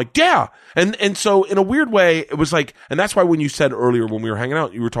up and I'm like, yeah. And so in a weird way, it was like, and that's why when you said earlier when we were hanging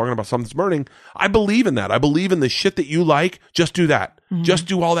out, you were talking about Something's Burning. I believe in that. I believe in the shit that you like. Just do that. Just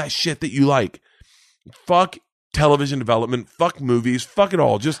do all that shit that you like. Fuck television development. Fuck movies. Fuck it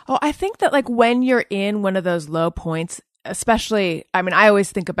all. I think that like when you're in one of those low points, especially, I mean, I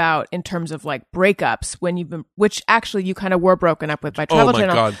always think about in terms of like breakups which actually you kind of were broken up with by Travel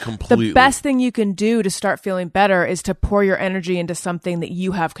Channel. Oh my God, completely. The best thing you can do to start feeling better is to pour your energy into something that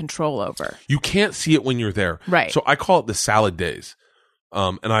you have control over. You can't see it when you're there. Right. So I call it the salad days.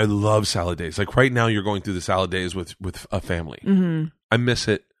 And I love salad days. Like right now you're going through the salad days with a family. Mm-hmm. I miss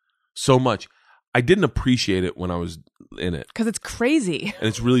it so much. I didn't appreciate it when I was in it. Because it's crazy. And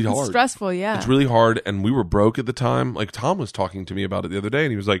it's really hard. It's stressful, yeah. It's really hard. And we were broke at the time. Like Tom was talking to me about it the other day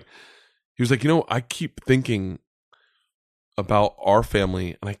and he was like, I keep thinking about our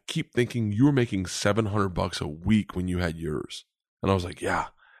family and I keep thinking you were making $700 a week when you had yours. And I was like, yeah,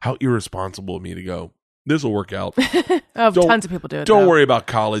 how irresponsible of me to go, this will work out. Tons of people do it. Don't worry about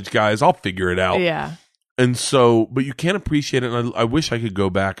college, guys. I'll figure it out. Yeah. And so, but you can't appreciate it. And I wish I could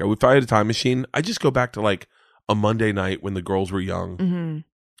go back. If I had a time machine, I'd just go back to like a Monday night when the girls were young. Mm-hmm.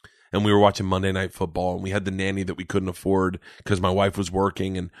 And we were watching Monday Night Football. And we had the nanny that we couldn't afford because my wife was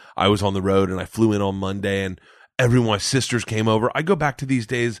working and I was on the road and I flew in on Monday and my sisters came over. I go back to these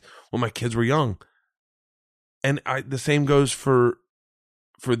days when my kids were young. And the same goes for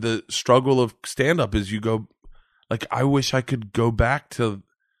the struggle of stand-up is you go, like, I wish I could go back to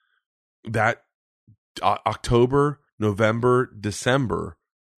that October, November, December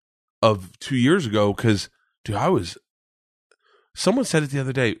of 2 years ago because, dude, someone said it the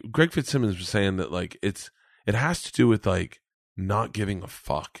other day. Greg Fitzsimmons was saying that, like, it has to do with, like, not giving a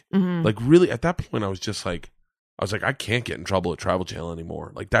fuck. Mm-hmm. Like, really, at that point, I was like, I can't get in trouble at Travel Channel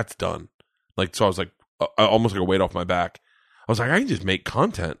anymore. Like, that's done. Like, so I was like, almost like a weight off my back. I was like, I can just make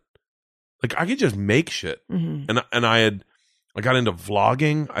content. Like, I could just make shit. Mm-hmm. And I got into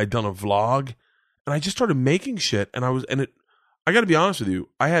vlogging. I'd done a vlog. And I just started making shit. And I got to be honest with you.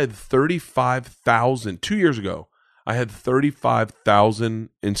 I had 35,000, 2 years ago. I had 35,000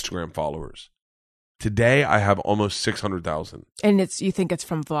 Instagram followers. Today, I have almost 600,000. And you think it's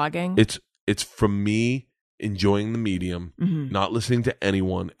from vlogging? It's from me enjoying the medium, mm-hmm. not listening to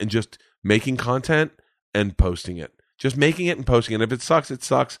anyone, and just making content and posting it. Just making it and posting it. If it sucks, it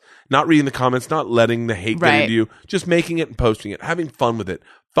sucks. Not reading the comments, not letting the hate get into you. Just making it and posting it. Having fun with it.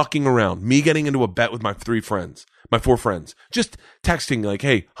 Fucking around. Me getting into a bet with my 4 friends. Just texting like,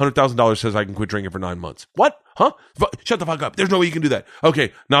 hey, $100,000 says I can quit drinking for 9 months. What? Huh? Shut the fuck up. There's no way you can do that.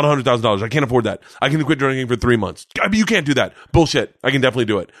 Okay, not $100,000. I can't afford that. I can quit drinking for 3 months. You can't do that. Bullshit. I can definitely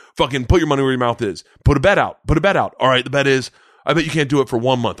do it. Fucking put your money where your mouth is. Put a bet out. All right, the bet is, I bet you can't do it for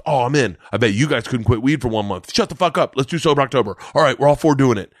 1 month. Oh, I'm in. I bet you guys couldn't quit weed for 1 month. Shut the fuck up. Let's do Sober October. All right, we're all 4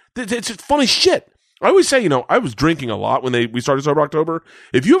 doing it. It's funny shit. I always say, I was drinking a lot when we started Sober October.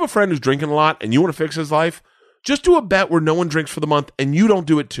 If you have a friend who's drinking a lot and you want to fix his life, just do a bet where no one drinks for the month and you don't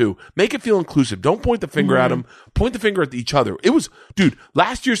do it too. Make it feel inclusive. Don't point the finger at him. Point the finger at each other. Dude,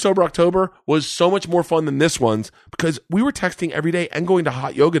 last year's Sober October was so much more fun than this one's because we were texting every day and going to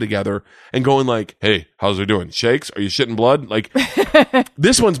hot yoga together and going like, hey, how's it doing? Shakes? Are you shitting blood? Like,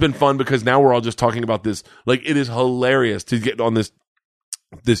 this one's been fun because now we're all just talking about this. Like, it is hilarious to get on this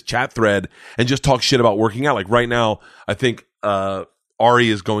chat thread and just talk shit about working out. Like right now, I think Ari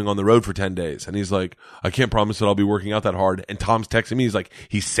is going on the road for 10 days and he's like, I can't promise that I'll be working out that hard. And Tom's texting me. He's like,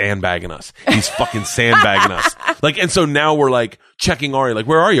 he's sandbagging us. He's fucking sandbagging us. Like, and so now we're like checking Ari, like,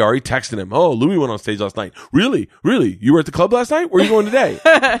 where are you, Ari? Texting him. Oh, Louis went on stage last night. Really? You were at the club last night? Where are you going today?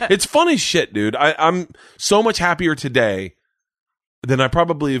 It's funny shit, dude. I'm so much happier today than I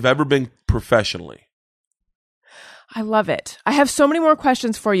probably have ever been professionally. I love it. I have so many more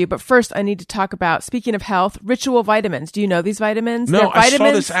questions for you, but first I need to talk about, speaking of health, Ritual vitamins. Do you know these vitamins? No, They're I saw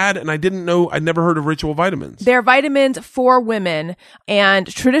vitamins- this ad and I didn't know. I'd never heard of Ritual vitamins. They're vitamins for women, and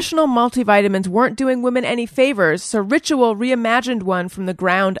traditional multivitamins weren't doing women any favors, so Ritual reimagined one from the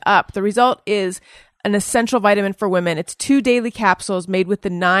ground up. The result is an essential vitamin for women. It's 2 daily capsules made with the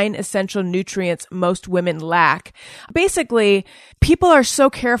 9 essential nutrients most women lack. Basically, people are so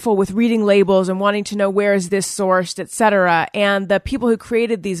careful with reading labels and wanting to know where is this sourced, etc. And the people who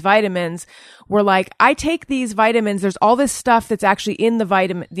created these vitamins were like, I take these vitamins. There's all this stuff that's actually in the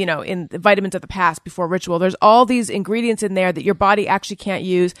vitamin, in the vitamins of the past before Ritual. There's all these ingredients in there that your body actually can't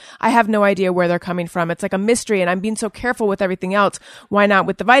use. I have no idea where they're coming from. It's like a mystery, and I'm being so careful with everything else. Why not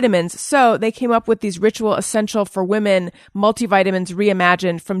with the vitamins? So they came up with these Ritual Essential for Women multivitamins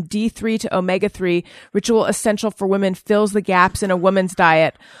reimagined from D3 to omega-3. Ritual Essential for Women fills the gaps in a woman's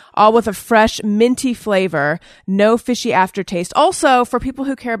diet, all with a fresh, minty flavor, no fishy aftertaste. Also, for people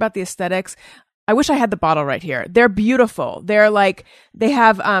who care about the aesthetics, I wish I had the bottle right here. They're beautiful. They're like, they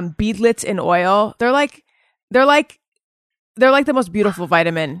have beadlets in oil. They're like the most beautiful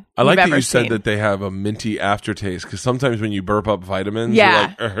vitamin I like you've that ever you seen. said that they have a minty aftertaste, because sometimes when you burp up vitamins,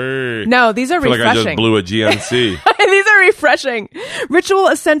 Yeah. you're like, hey. No, these are I feel like I refreshing. just blew a GNC. These are refreshing. Ritual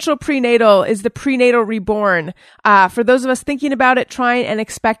Essential Prenatal is the prenatal reborn. For those of us thinking about it, trying and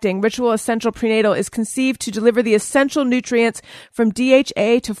expecting, Ritual Essential Prenatal is conceived to deliver the essential nutrients from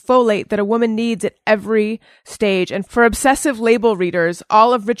DHA to folate that a woman needs at every stage. And for obsessive label readers,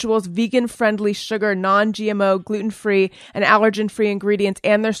 all of Ritual's vegan-friendly, sugar, non-GMO, gluten-free, and allergen-free ingredients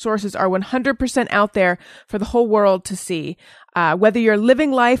and their sources are 100% out there for the whole world to see. Whether you're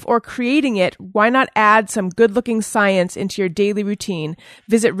living life or creating it, why not add some good-looking science into your daily routine?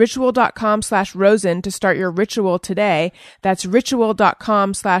 Visit ritual.com/Rosen to start your ritual today. That's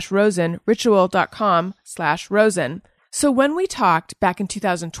ritual.com/Rosen, ritual.com/Rosen. So when we talked back in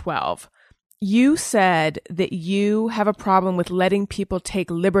 2012, you said that you have a problem with letting people take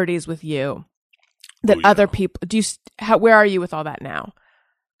liberties with you. That other people, where are you with all that now?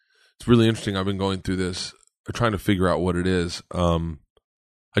 It's really interesting. I've been going through this, trying to figure out what it is. I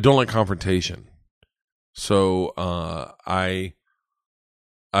don't like confrontation. So I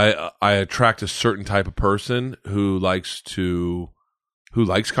attract a certain type of person who likes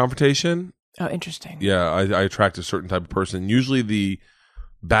confrontation. Oh, interesting. Yeah, I attract a certain type of person, usually the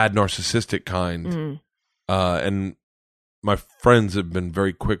bad narcissistic kind. And my friends have been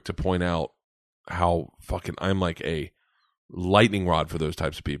very quick to point out how fucking I'm like a lightning rod for those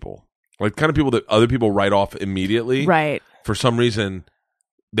types of people. Like kind of people that other people write off immediately. Right. For some reason,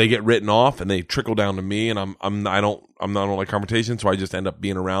 they get written off and they trickle down to me, and I don't like confrontation, so I just end up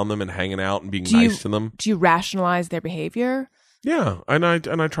being around them and hanging out and being nice to them. Do you rationalize their behavior? Yeah, and I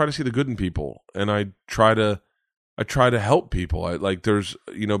try to see the good in people, and I try to help people. There's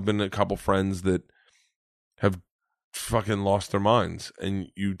been a couple friends that have fucking lost their minds, and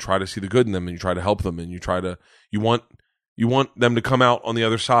you try to see the good in them, and you try to help them, and you want them to come out on the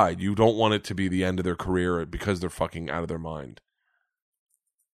other side. You don't want it to be the end of their career because they're fucking out of their mind.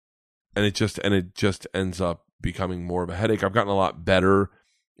 And it just ends up becoming more of a headache. I've gotten a lot better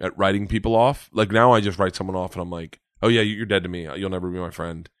at writing people off. Like now I just write someone off and I'm like, oh yeah, you're dead to me. You'll never be my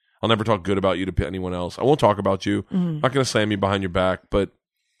friend. I'll never talk good about you to anyone else. I won't talk about you. I'm not going to slam you behind your back, but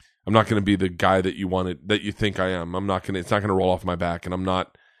I'm not going to be the guy that you think I am. It's not going to roll off my back, and I'm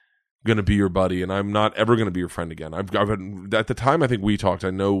not going to be your buddy, and I'm not ever going to be your friend again. At the time I think we talked,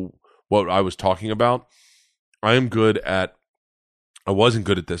 I know what I was talking about. I wasn't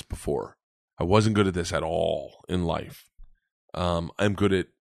good at this before. I wasn't good at this at all in life. I'm good at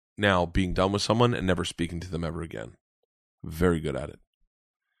now being done with someone and never speaking to them ever again. Very good at it.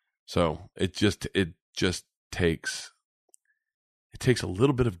 So it just takes a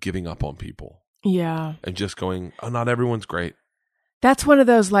little bit of giving up on people. Yeah. And just going, oh, not everyone's great. That's one of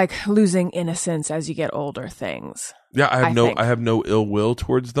those like losing innocence as you get older things. Yeah, I think. have no ill will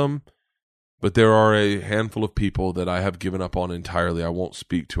towards them, but there are a handful of people that I have given up on entirely. I won't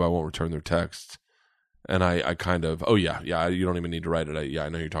speak to, I won't return their texts. And I kind of, oh yeah, you don't even need to write it. I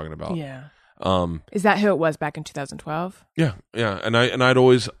know who you're talking about. Yeah. Is that who it was back in 2012? Yeah. And I'd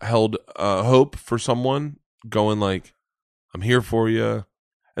always held hope for someone, going like, I'm here for you.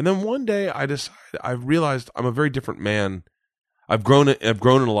 And then one day I realized I'm a very different man. I've grown in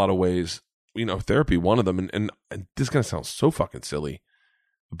a lot of ways. Therapy, one of them, and this kind of sounds so fucking silly,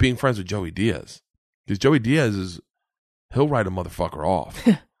 but being friends with Joey Diaz, because Joey Diaz he'll write a motherfucker off,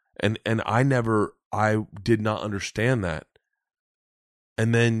 and I did not understand that,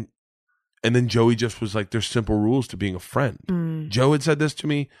 and then Joey just was like, there's simple rules to being a friend. Joe had said this to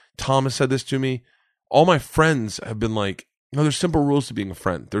me, Tom has said this to me, all my friends have been like, no, there's simple rules to being a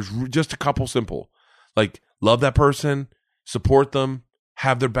friend. There's just a couple simple, like love that person, support them,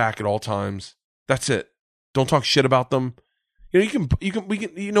 have their back at all times. That's it. Don't talk shit about them. You can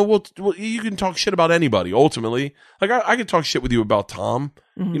talk shit about anybody ultimately. Like I could talk shit with you about Tom,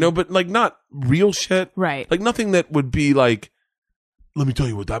 but like not real shit. Right. Like nothing that would be like, let me tell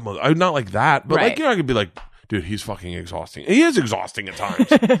you what that mother, I'm not like that, but like, I could be like, dude, he's fucking exhausting. He is exhausting at times,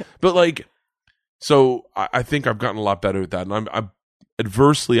 but like, so I think I've gotten a lot better at that. And I'm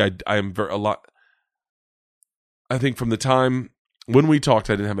adversely, I am a lot. I think from the time when we talked,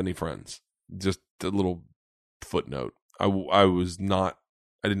 I didn't have any friends. Just a little footnote. I did not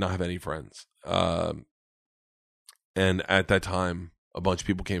have any friends. And at that time, a bunch of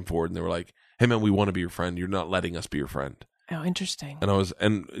people came forward and they were like, hey man, we want to be your friend. You're not letting us be your friend. Oh, interesting.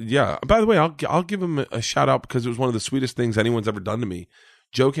 And yeah, by the way, I'll give him a shout out because it was one of the sweetest things anyone's ever done to me.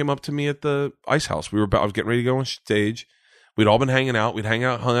 Joe came up to me at the Ice House. I was getting ready to go on stage. We'd all been hanging out. We'd hung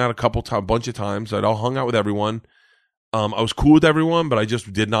out a bunch of times. I'd all hung out with everyone. I was cool with everyone, but I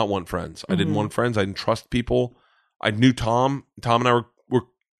just did not want friends. I didn't want friends. I didn't trust people. I knew Tom. Tom and I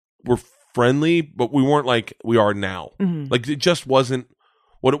were friendly, but we weren't like we are now. Like it just wasn't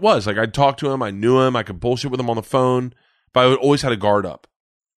what it was. Like I'd talk to him, I knew him, I could bullshit with him on the phone, but I always had a guard up.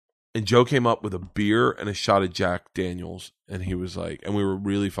 And Joe came up with a beer and a shot of Jack Daniels, and he was like, and we were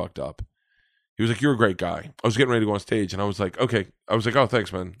really fucked up. He was like, "You're a great guy." I was getting ready to go on stage, and I was like, "Okay." I was like, "Oh,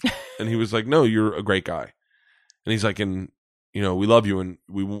 thanks, man." And he was like, "No, you're a great guy." And he's like, "And we love you, and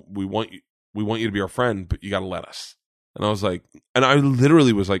we want you to be our friend, but you got to let us." And I was like, and I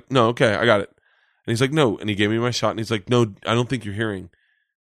literally was like, "No, okay, I got it." And he's like, "No," and he gave me my shot, and he's like, "No, I don't think you're hearing.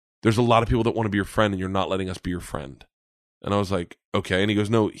 There's a lot of people that want to be your friend, and you're not letting us be your friend." And I was like, "Okay." And he goes,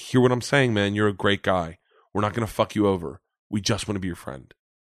 "No, hear what I'm saying, man. You're a great guy. We're not going to fuck you over. We just want to be your friend."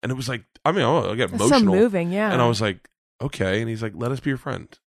 And it was like, I get emotional. That's so moving, yeah. And I was like, "Okay." And he's like, "Let us be your friend."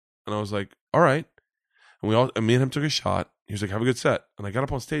 And I was like, "All right." And me and him took a shot. He was like, "Have a good set." And I got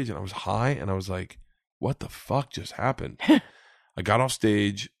up on stage and I was high and I was like, what the fuck just happened? I got off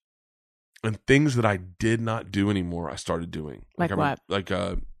stage and things that I did not do anymore, I started doing. Like what?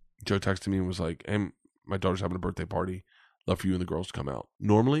 Joe texted me and was like, "Hey, my daughter's having a birthday party. Love for you and the girls to come out."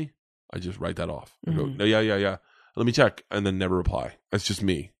 Normally, I just write that off. I go, "No, yeah. Let me check," and then never reply. That's just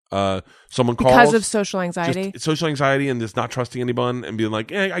me. Someone calls because of social anxiety. Social anxiety and just not trusting anyone and being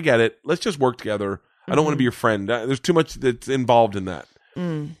like, I get it. Let's just work together. I don't want to be your friend. There's too much that's involved in that.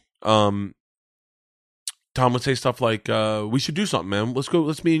 Tom would say stuff like, "We should do something, man.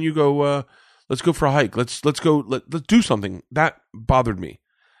 Let's me and you go. Let's go for a hike. Let's go. Let's do something." That bothered me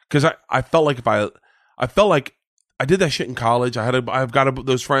because I felt like I felt like I did that shit in college. I've got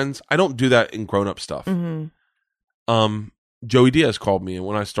those friends. I don't do that in grown up stuff. Joey Diaz called me, and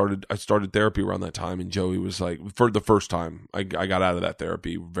when I started therapy around that time, and Joey was like, for the first time, I got out of that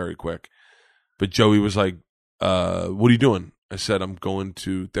therapy very quick. But Joey was like, "What are you doing?" I said, "I'm going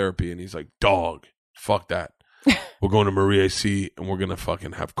to therapy," and he's like, "Dog, fuck that. We're going to Marie AC, and we're gonna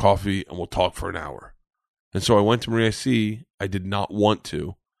fucking have coffee, and we'll talk for an hour." And so I went to Marie AC. I did not want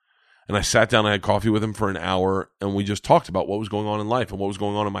to. And I sat down, I had coffee with him for an hour, and we just talked about what was going on in life and what was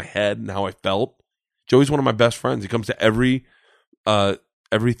going on in my head and how I felt. Joey's one of my best friends. He comes to every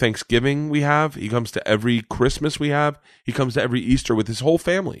Thanksgiving we have. He comes to every Christmas we have. He comes to every Easter with his whole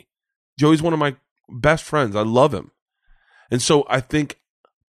family. Joey's one of my best friends. I love him. And so I think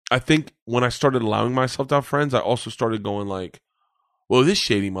when I started allowing myself to have friends, I also started going like, well, this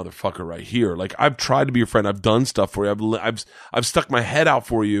shady motherfucker right here, like I've tried to be your friend. I've done stuff for you. I've stuck my head out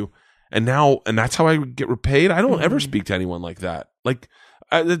for you. And that's how I get repaid. I don't ever speak to anyone like that. Like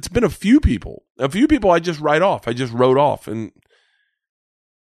it's been a few people I just write off. I just wrote off, and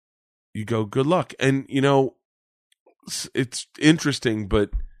you go, good luck. And it's interesting,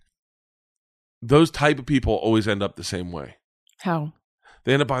 but those type of people always end up the same way. How?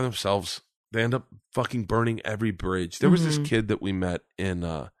 They end up by themselves. They end up fucking burning every bridge. There was this kid that we met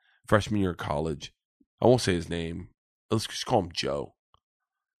in freshman year of college. I won't say his name. Let's just call him Joe.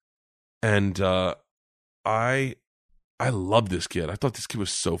 And I loved this kid. I thought this kid was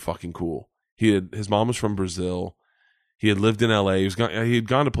so fucking cool. His mom was from Brazil. He had lived in LA. He had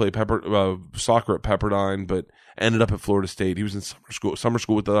gone to play soccer at Pepperdine, but ended up at Florida State. He was in summer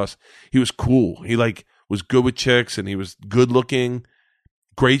school with us. He was cool. He was good with chicks, and he was good looking,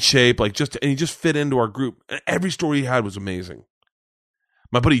 great shape, and he just fit into our group. And every story he had was amazing.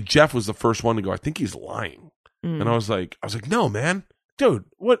 My buddy Jeff was the first one to go, "I think he's lying." And I was like, "No, man, dude,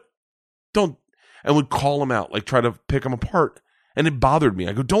 what? Don't," and would call him out, like try to pick him apart. And it bothered me.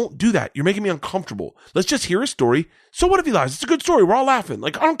 I go, "Don't do that. You're making me uncomfortable. Let's just hear his story. So what if he lies? It's a good story. We're all laughing.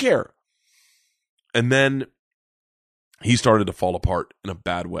 Like, I don't care." And then he started to fall apart in a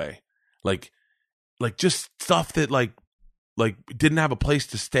bad way. Like just stuff that like didn't have a place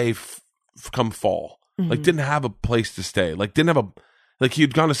to stay come fall. Like didn't have a place to stay. Like didn't have like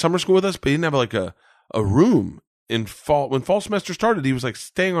he'd gone to summer school with us, but he didn't have like a room in fall. When fall semester started, he was like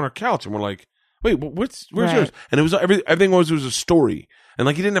staying on our couch, and we're like, wait, where's yours? And it was everything was a story. And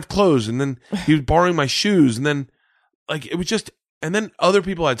like he didn't have clothes, and then he was borrowing my shoes, and then like it was just, and then other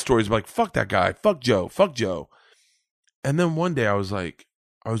people had stories like, fuck that guy, fuck Joe. And then one day I was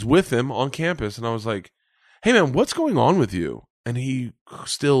with him on campus, and I was like, hey man, what's going on with you? And he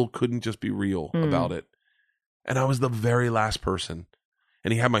still couldn't just be real about it. And I was the very last person,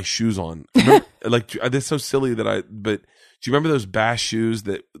 and he had my shoes on. Remember, like that's so silly but do you remember those Bass shoes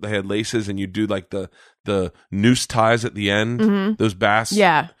that they had laces and you do like the noose ties at the end? Those Bass?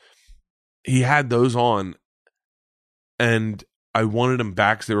 Yeah. He had those on, and I wanted them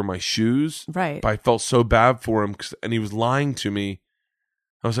back because they were my shoes. Right. But I felt so bad for him, and he was lying to me.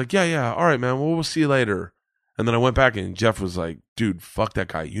 I was like, yeah, all right, man. Well, we'll see you later. And then I went back, and Jeff was like, dude, fuck that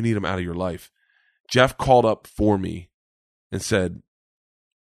guy. You need him out of your life. Jeff called up for me and said,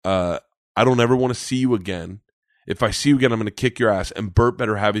 I don't ever want to see you again. If I see you again, I'm going to kick your ass. And Bert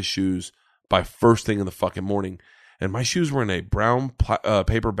better have his shoes by first thing in the fucking morning. And my shoes were in a brown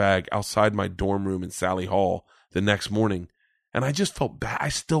paper bag outside my dorm room in Sally Hall the next morning. And I just felt bad. I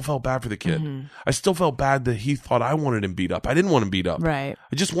still felt bad for the kid. I still felt bad that he thought I wanted him beat up. I didn't want him beat up. Right.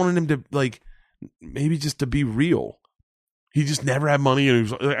 I just wanted him to like, maybe just to be real. He just never had money,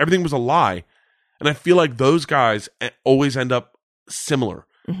 and everything was a lie. And I feel like those guys always end up similar.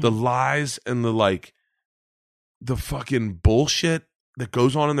 The lies and the fucking bullshit that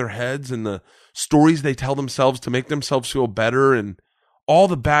goes on in their heads, and the stories they tell themselves to make themselves feel better, and all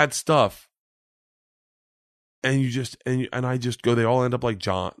the bad stuff. And you just and I just go. They all end up like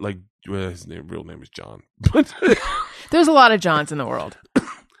John. Like his real name is John. There's a lot of Johns in the world.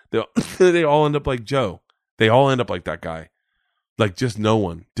 They all end up like Joe. They all end up like that guy. Like just no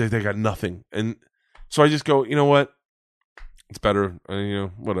one. They got nothing. And so I just go, you know what? It's better.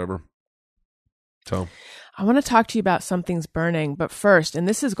 Whatever. So I want to talk to you about Something's Burning, but first, and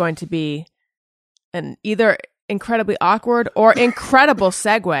this is going to be an either incredibly awkward or incredible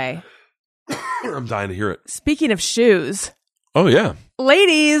segue. I'm dying to hear it. Speaking of shoes. Oh, yeah.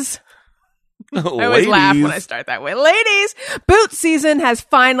 Ladies. I always laugh when I start that way. Ladies, boot season has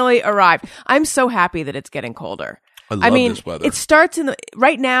finally arrived. I'm so happy that it's getting colder. I mean, this weather. It starts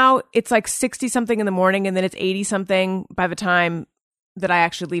right now, it's like 60 something in the morning, and then it's 80 something by the time that I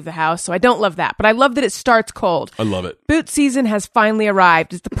actually leave the house. So I don't love that, but I love that it starts cold. I love it. Boot season has finally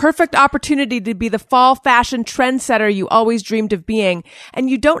arrived. It's the perfect opportunity to be the fall fashion trendsetter you always dreamed of being. And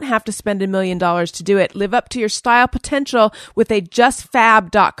you don't have to spend $1 million to do it. Live up to your style potential with a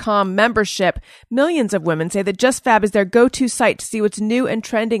JustFab.com membership. Millions of women say that JustFab is their go-to site to see what's new and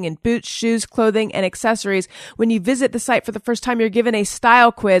trending in boots, shoes, clothing, and accessories. When you visit the site for the first time, you're given a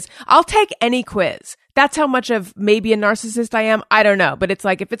style quiz. I'll take any quiz. That's how much of maybe a narcissist I am. I don't know. But it's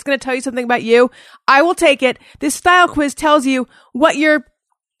like, if it's going to tell you something about you, I will take it. This style quiz tells you what your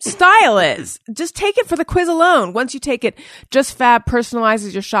style is. Just take it for the quiz alone. Once you take it, JustFab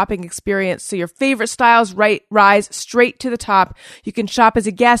personalizes your shopping experience so your favorite styles rise straight to the top. You can shop as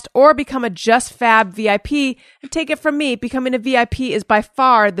a guest or become a JustFab VIP. And take it from me, becoming a VIP is by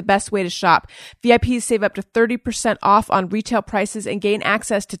far the best way to shop. VIPs save up to 30% off on retail prices and gain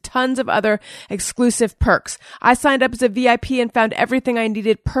access to tons of other exclusive perks. I signed up as a VIP and found everything I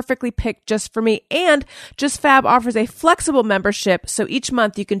needed perfectly picked just for me. And JustFab offers a flexible membership, so each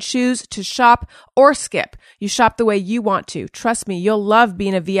month you can choose to shop or skip. You shop the way you want to. Trust me, you'll love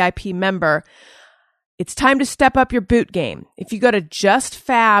being a VIP member. It's time to step up your boot game. If you go to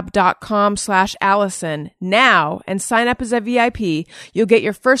justfab.com/Allison now and sign up as a VIP, you'll get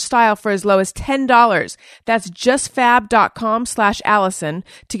your first style for as low as $10. That's justfab.com/Allison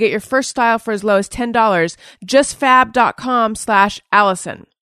to get your first style for as low as $10. Justfab.com/Allison.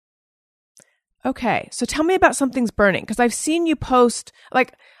 Okay, so tell me about Something's Burning, because I've seen you post,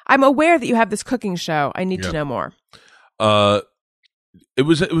 like, I'm aware that you have this cooking show. I need to know more. It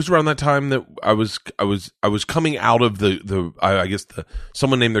was around that time that I was coming out of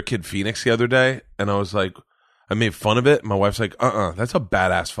someone named their kid Phoenix the other day, and I was like, I made fun of it. My wife's like, that's a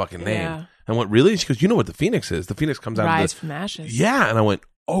badass fucking name. Yeah. And I went, really? She goes, you know what the Phoenix is? The Phoenix comes out Rise of from ashes. Yeah, and I went,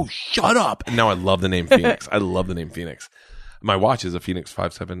 oh, shut up. And now I love the name Phoenix. I love the name Phoenix. My watch is a Phoenix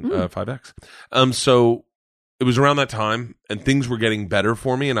 5X. So it was around that time, and things were getting better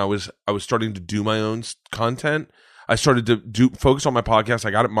for me, and I was starting to do my own content. I started to focus on my podcast.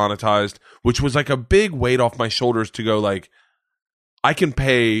 I got it monetized, which was like a big weight off my shoulders to go like, I can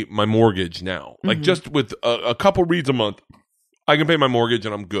pay my mortgage now. Like just with a couple reads a month, I can pay my mortgage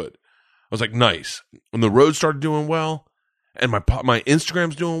and I'm good. I was like, nice. When the road started doing well, and my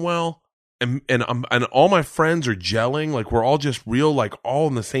Instagram's doing well, and all my friends are gelling, like we're all just real, like all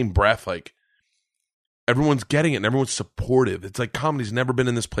in the same breath, like everyone's getting it and everyone's supportive. It's like comedy's never been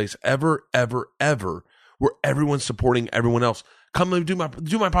in this place ever, ever, ever, where everyone's supporting everyone else. Come, let me do my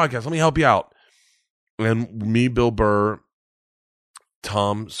podcast. Let me help you out. And me, Bill Burr,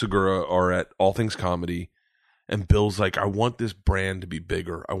 Tom Segura are at All Things Comedy, and Bill's like, I want this brand to be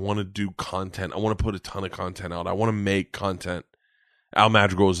bigger. I want to do content. I want to put a ton of content out. I want to make content. Al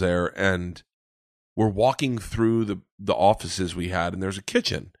Madrigal's there, and we're walking through the offices we had, and there's a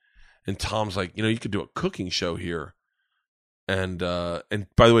kitchen. And Tom's like, you could do a cooking show here. And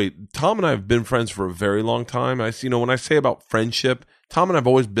by the way, Tom and I have been friends for a very long time. When I say about friendship, Tom and I have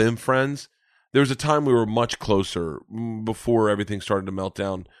always been friends. There was a time we were much closer before everything started to melt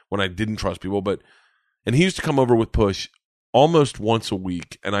down when I didn't trust people. And he used to come over with Push almost once a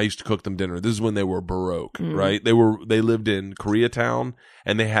week, and I used to cook them dinner. This is when they were Baroque, right? They lived in Koreatown,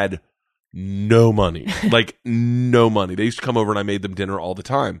 and they had no money, like no money. They used to come over, and I made them dinner all the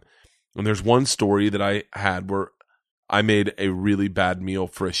time. And there's one story that I had where I made a really bad meal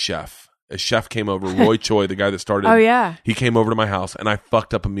for a chef. A chef came over, Roy Choi, the guy that started. Oh, yeah. He came over to my house, and I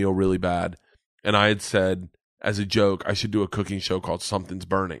fucked up a meal really bad. And I had said, as a joke, I should do a cooking show called Something's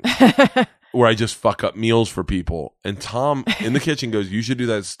Burning, where I just fuck up meals for people. And Tom in the kitchen goes, you should do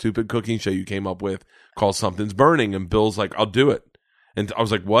that stupid cooking show you came up with called Something's Burning. And Bill's like, I'll do it. And I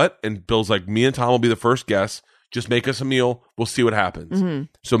was like, what? And Bill's like, me and Tom will be the first guests. Just make us a meal. We'll see what happens.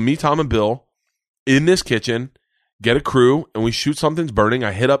 So me, Tom, and Bill in this kitchen get a crew, and we shoot Something's Burning.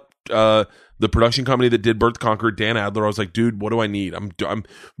 I hit up the production company that did Bert the Conqueror, Dan Adler. I was like, dude, what do I need?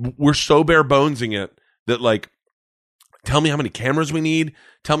 We're so bare bonesing it that, like, tell me how many cameras we need.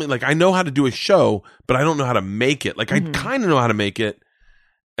 Tell me, like, I know how to do a show, but I don't know how to make it. Like, I kind of know how to make it.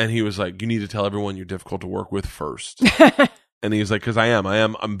 And he was like, you need to tell everyone you're difficult to work with first. And he was like, because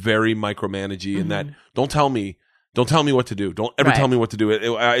I'm very micromanagey in that don't tell me what to do. Don't ever tell me what to do.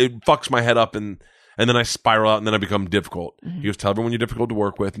 It fucks my head up, and then I spiral out, and then I become difficult. He goes, tell everyone you're difficult to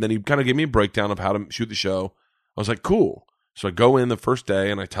work with. And then he kind of gave me a breakdown of how to shoot the show. I was like, cool. So I go in the first day,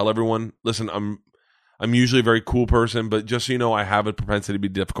 and I tell everyone, listen, I'm usually a very cool person, but just so you know, I have a propensity to be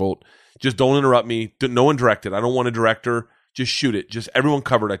difficult. Just don't interrupt me. No one directed. I don't want a director. Just shoot it. Just everyone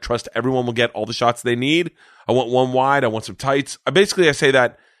covered. I trust everyone will get all the shots they need. I want one wide. I want some tights. I say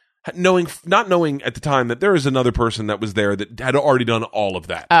that not knowing at the time that there is another person that was there that had already done all of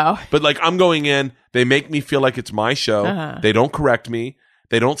that. Oh. But like, I'm going in. They make me feel like it's my show. They don't correct me.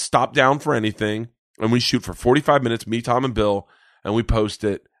 They don't stop down for anything. And we shoot for 45 minutes, me, Tom, and Bill, and we post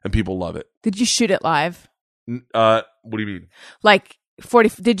it, and people love it. Did you shoot it live? What do you mean? Like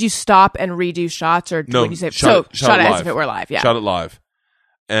 40? Did you stop and redo shots, or no? Would you say shot it as if it were live? Yeah, shot it live,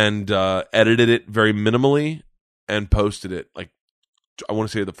 and edited it very minimally, and posted it. Like, I want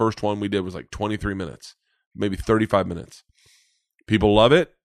to say the first one we did was like 23 minutes, maybe 35 minutes. People love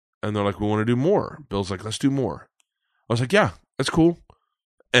it, and they're like, we want to do more. Bill's like, let's do more. I was like, yeah, that's cool.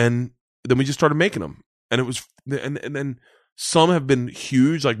 And then we just started making them, and it was, and then some have been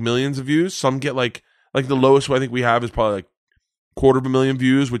huge, like millions of views. Some get like the lowest I think we have is probably like 250,000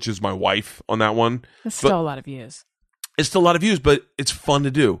 views, which is my wife on that one. That's still a lot of views. It's still a lot of views, but it's fun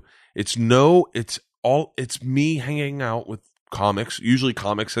to do. It's me hanging out with comics. Usually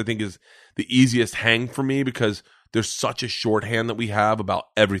comics, I think, is the easiest hang for me because there's such a shorthand that we have about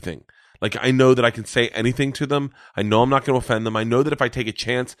everything. Like, I know that I can say anything to them. I know I'm not going to offend them. I know that if I take a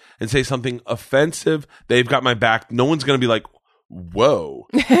chance and say something offensive, they've got my back. No one's going to be like, whoa.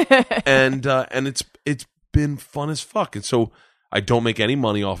 and it's been fun as fuck. And so I don't make any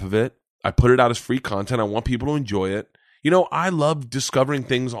money off of it. I put it out as free content. I want people to enjoy it. I love discovering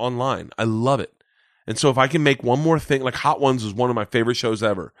things online. I love it. And so if I can make one more thing, like Hot Ones is one of my favorite shows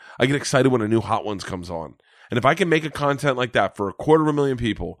ever. I get excited when a new Hot Ones comes on. And if I can make a content like that for 250,000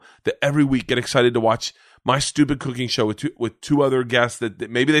 people that every week get excited to watch my stupid cooking show with two other guests that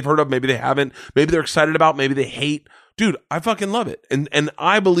maybe they've heard of, maybe they haven't, maybe they're excited about, maybe they hate. Dude, I fucking love it. And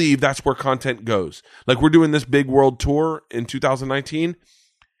I believe that's where content goes. Like, we're doing this big world tour in 2019,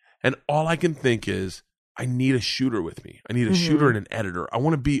 and all I can think is, I need a shooter with me. I need a shooter and an editor. I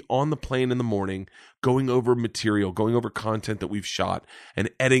want to be on the plane in the morning, going over material, going over content that we've shot and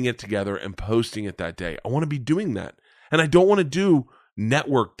editing it together and posting it that day. I want to be doing that. And I don't want to do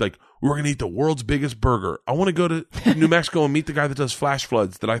network, like, we're going to eat the world's biggest burger. I want to go to New Mexico and meet the guy that does flash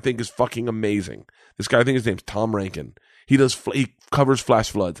floods that I think is fucking amazing. This guy, I think his name's Tom Rankin. He covers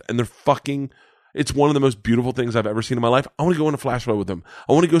flash floods, and they're fucking It's one of the most beautiful things I've ever seen in my life. I want to go on a flash flood with him.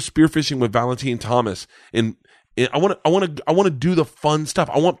 I want to go spearfishing with Valentine Thomas. I want to do the fun stuff.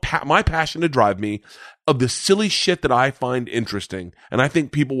 I want my passion to drive me of the silly shit that I find interesting, and I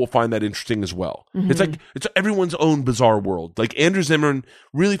think people will find that interesting as well. It's like it's everyone's own bizarre world. Like Andrew Zimmern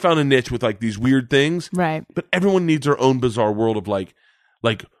really found a niche with like these weird things, right? But everyone needs their own bizarre world of like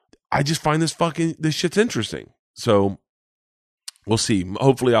I just find this shit's interesting. So we'll see.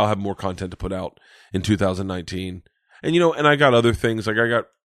 Hopefully, I'll have more content to put out in 2019. And and I got other things like I got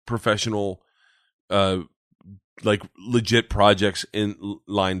professional, like legit projects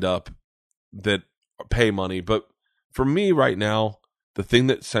lined up that pay money. But for me right now, the thing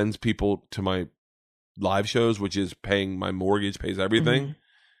that sends people to my live shows, which is paying my mortgage, pays everything,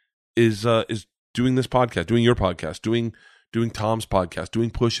 is doing this podcast, doing your podcast, doing Tom's podcast,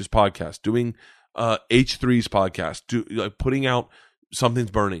 doing Push's podcast, doing H3's podcast, putting out Something's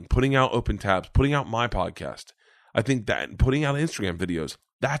Burning, putting out Open Tabs, putting out my podcast. I think that putting out Instagram videos,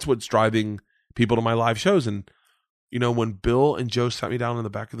 that's what's driving people to my live shows. And when Bill and Joe sat me down in the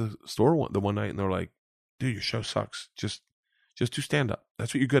back of the store one night, and they're like, "Dude, your show sucks. Just do stand up.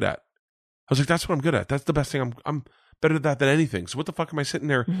 That's what you're good at." I was like, "That's what I'm good at. That's the best thing. I'm better at that than anything. So what the fuck am I sitting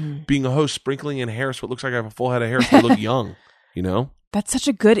there being a host, sprinkling in hair so it looks like I have a full head of hair so I look young?" That's such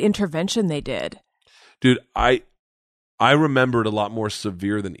a good intervention they did, dude. I remember it a lot more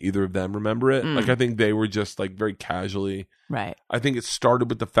severe than either of them remember it. Like I think they were just like very casually. Right. I think it started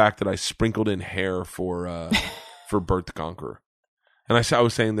with the fact that I sprinkled in hair for Bert the Conqueror. And I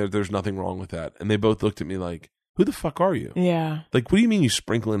was saying that there's nothing wrong with that. And they both looked at me like, "Who the fuck are you?" Yeah. Like, what do you mean you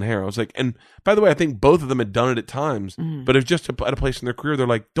sprinkle in hair? I was like, and by the way, I think both of them had done it at times, but it's just at a place in their career, they're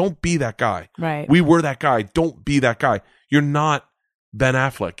like, "Don't be that guy." Right. We were that guy. Don't be that guy. You're not Ben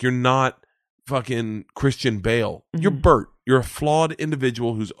Affleck. You're not fucking Christian Bale. You're Bert. You're a flawed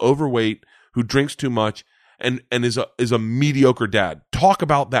individual who's overweight, who drinks too much, and is a mediocre dad. Talk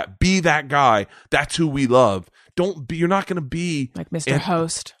about that. Be that guy. That's who we love. You're not going to be like Mr.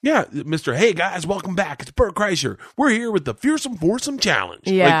 Host. Yeah, Mr. Hey guys, welcome back. It's Bert Kreischer. We're here with the Fearsome Foursome Challenge.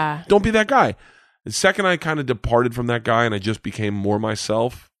 Yeah. Like, don't be that guy. The second I kind of departed from that guy and I just became more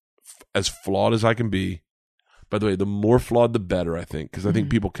myself, as flawed as I can be. By the way, the more flawed, the better, I think, because I think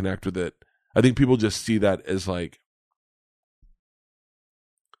people connect with it. I think people just see that as like,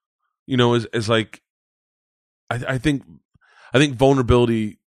 as like, I think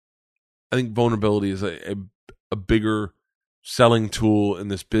vulnerability. I think vulnerability is a bigger selling tool in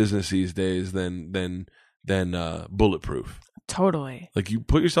this business these days than bulletproof. Totally. Like you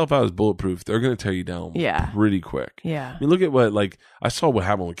put yourself out as bulletproof, they're going to tear you down pretty quick. Yeah. I mean, look at I saw what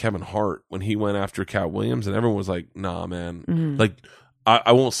happened with Kevin Hart when he went after Cat Williams, and everyone was like, "Nah, man." Like,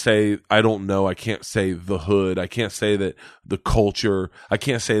 I won't say, I don't know. I can't say the hood. I can't say that the culture. I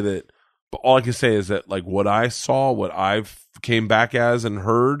can't say that. But all I can say is that like what I saw, what I've came back as and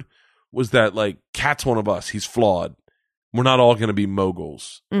heard was that like Cat's one of us. He's flawed. We're not all going to be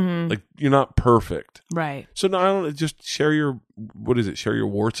moguls. Like you're not perfect. Right. So no, I don't just share your, share your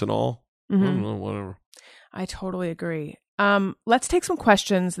warts and all. I don't know, whatever. I totally agree. Let's take some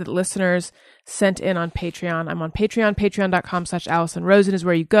questions that listeners sent in on Patreon. I'm on Patreon. Patreon.com/Allison Rosen is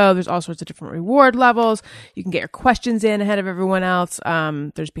where you go. There's all sorts of different reward levels. You can get your questions in ahead of everyone else.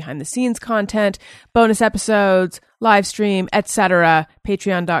 There's behind the scenes content, bonus episodes, live stream, etc.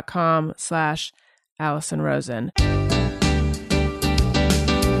 Patreon.com/Allison Rosen.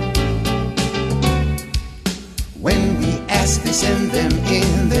 When we ask, they send them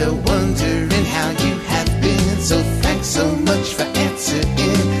in. They're wondering how you have been. So thanks so much for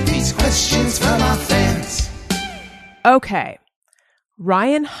answering these questions from our fans. Okay.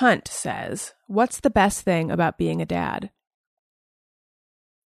 Ryan Hunt says, "What's the best thing about being a dad?"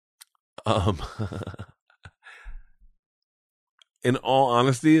 In all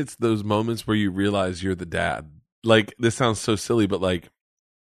honesty, it's those moments where you realize you're the dad. Like, this sounds so silly, but like,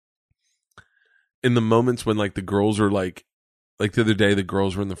 in the moments when like the girls are like the other day, the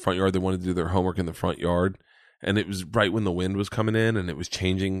girls were in the front yard. They wanted to do their homework in the front yard, and it was right when the wind was coming in, and it was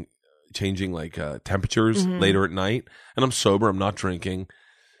changing like temperatures later at night. And I'm sober. I'm not drinking,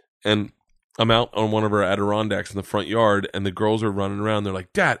 and I'm out on one of our Adirondacks in the front yard, and the girls are running around. They're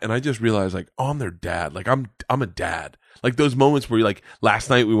like, "Dad," and I just realized like, oh, I'm their dad. Like I'm a dad. Like those moments where you're like, last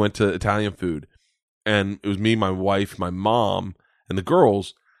night we went to Italian food, and it was me, my wife, my mom, and the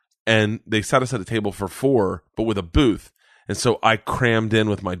girls. And they sat us at a table for 4, but with a booth. And so I crammed in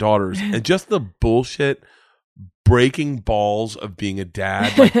with my daughters. And just the bullshit, breaking balls of being a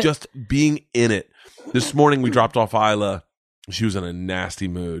dad, like just being in it. This morning we dropped off Isla. She was in a nasty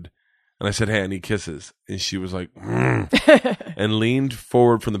mood. And I said, "Hey, I need kisses." And she was like, and leaned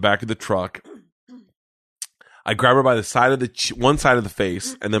forward from the back of the truck I grab her by the side of the one side of the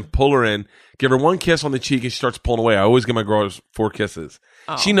face and then pull her in, give her one kiss on the cheek, and she starts pulling away. I always give my girls 4 kisses.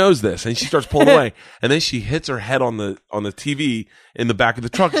 Oh. She knows this, and she starts pulling away. And then she hits her head on the TV in the back of the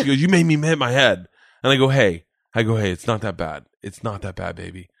truck. She goes, "You made me hit my head." And I go, hey, it's not that bad. It's not that bad,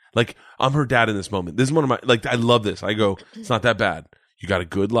 baby. Like, I'm her dad in this moment. This is one of my, like, I love this. I go, it's not that bad. You got a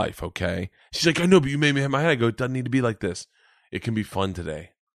good life, okay? She's like, I know, but you made me hit my head. I go, it doesn't need to be like this. It can be fun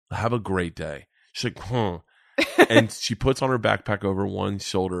today. Have a great day. She's like, And she puts on her backpack over one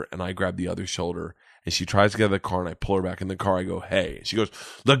shoulder, and I grab the other shoulder. And she tries to get out of the car, and I pull her back in the car. I go, hey. She goes,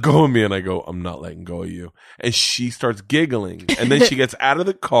 let go of me. And I go, I'm not letting go of you. And she starts giggling. And then she gets out of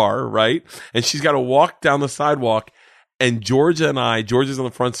the car, right? And she's got to walk down the sidewalk. And Georgia's on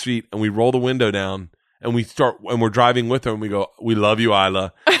the front seat, and we roll the window down, and we're driving with her, and we go, we love you,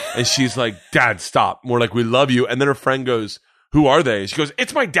 Isla. And she's like, Dad, stop. And we're like, we love you. And then her friend goes, who are they? And she goes,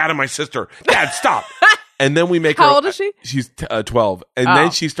 it's my dad and my sister. Dad, stop. And then we make her. How old is she? She's 12. And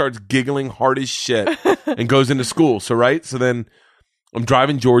then she starts giggling hard as shit and goes into school. So then I'm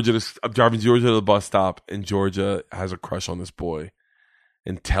driving Georgia to the bus stop, and Georgia has a crush on this boy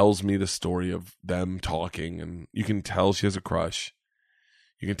and tells me the story of them talking. And you can tell she has a crush.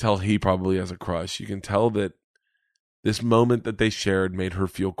 You can tell he probably has a crush. You can tell that this moment that they shared made her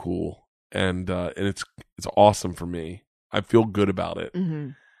feel cool. And it's awesome for me. I feel good about it. Mm-hmm.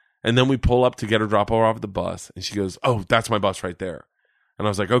 And then we pull up to drop her off at the bus. And she goes, oh, that's my bus right there. And I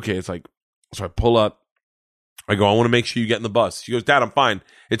was like, okay. It's like, so I pull up. I go, I want to make sure you get in the bus. She goes, Dad, I'm fine.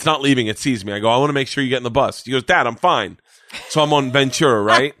 It's not leaving. It sees me. I go, I want to make sure you get in the bus. She goes, Dad, I'm fine. So I'm on Ventura,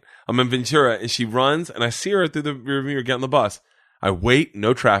 right? I'm in Ventura, and she runs, and I see her through the rear mirror get in the bus. I wait,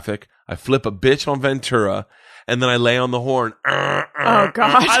 no traffic. I flip a bitch on Ventura, and then I lay on the horn. Oh, God.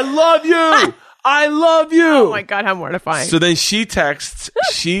 I love you. I love you. Oh, my God, how mortifying. So then she texts,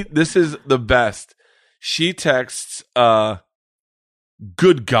 this is the best. She texts,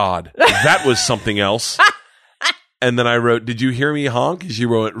 good God, that was something else. And then I wrote, did you hear me honk? And she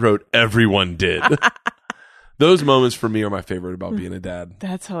wrote, everyone did. Those moments for me are my favorite about being a dad.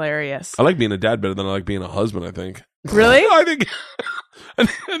 That's hilarious. I like being a dad better than I like being a husband, I think. Really? I think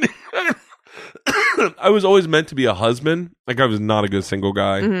I was always meant to be a husband. Like, I was not a good single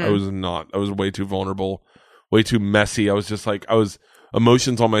guy. Mm-hmm. I was way too vulnerable, way too messy. I was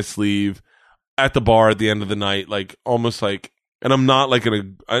emotions on my sleeve at the bar at the end of the night, like almost like, and I'm not like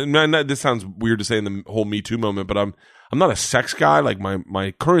this sounds weird to say in the whole Me Too moment, but I'm not a sex guy. Like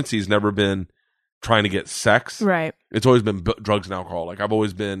my currency's never been trying to get sex. Right. It's always been drugs and alcohol. Like, I've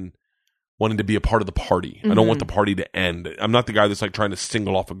always been wanting to be a part of the party. Mm-hmm. I don't want the party to end. I'm not the guy that's like trying to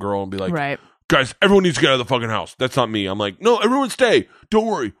single off a girl and be like, right. Guys, everyone needs to get out of the fucking house. That's not me. I'm like, no, everyone stay. Don't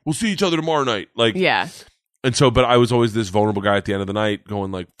worry. We'll see each other tomorrow night. Like, yeah. And so, but I was always this vulnerable guy at the end of the night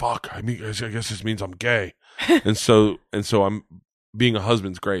going like, fuck, I guess this means I'm gay. and so I'm being a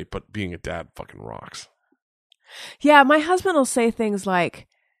husband's great, but being a dad fucking rocks. Yeah. My husband will say things like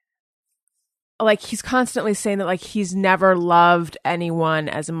he's constantly saying that, like, he's never loved anyone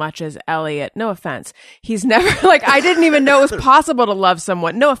as much as Elliot. No offense. He's never, like, I didn't even know it was possible to love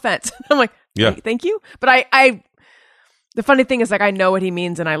someone. No offense. I'm like, yeah, thank you. But I the funny thing is, like, I know what he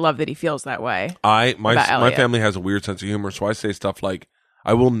means, and I love that he feels that way. My family has a weird sense of humor, so I say stuff like,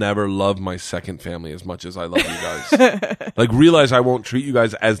 I will never love my second family as much as I love you guys. Like, realize I won't treat you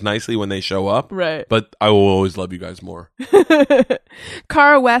guys as nicely when they show up. Right. But I will always love you guys more.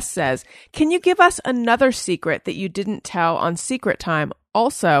 Cara West says, can you give us another secret that you didn't tell on Secret Time?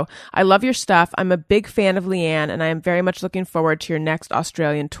 Also, I love your stuff. I'm a big fan of Leanne, and I am very much looking forward to your next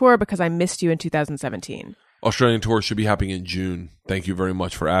Australian tour because I missed you in 2017. Australian tour should be happening in June. Thank you very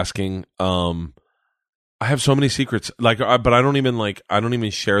much for asking. I have so many secrets, but I don't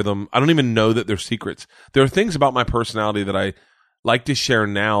even share them. I don't even know that they're secrets. There are things about my personality that I like to share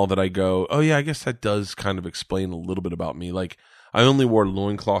now that I go, oh yeah, I guess that does kind of explain a little bit about me. Like, I only wore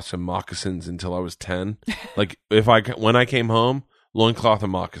loincloths and moccasins until I was 10. Like, when I came home, loincloth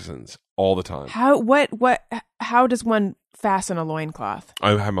and moccasins all the time. How does one fasten a loincloth?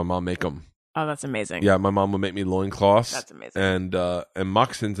 I had my mom make them. Oh, that's amazing. Yeah, my mom would make me loincloths. That's amazing. And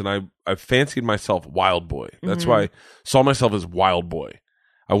moccasins, and I fancied myself Wild Boy. That's why I saw myself as Wild Boy.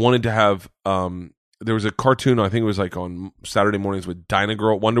 I wanted to have there was a cartoon, I think it was like on Saturday mornings with Wonder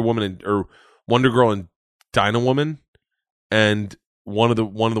Girl and Dinah Woman, and one of the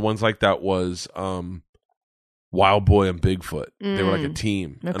ones like that was Wild Boy and Bigfoot. They were like a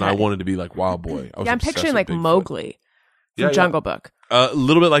team, and I wanted to be like Wild Boy. I'm picturing like Mowgli from Jungle Book. A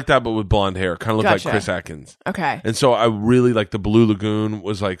little bit like that, but with blonde hair. Kind of looked like Chris Atkins. Okay. And so I really, like, the Blue Lagoon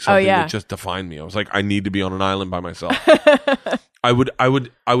was like something that just defined me. I was like, I need to be on an island by myself. I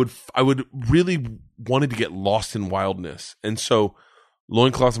would really wanted to get lost in wildness. And so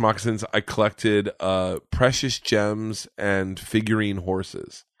loincloths and moccasins, I collected precious gems and figurine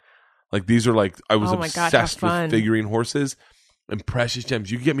horses. Like these are like, I was obsessed with figurine horses and precious gems.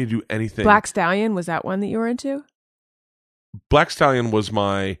 You could get me to do anything. Black Stallion, was that one that you were into? Black Stallion was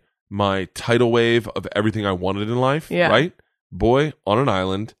my tidal wave of everything I wanted in life, right? Boy on an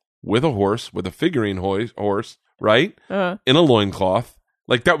island with a horse, with a figurine horse, right? In a loincloth.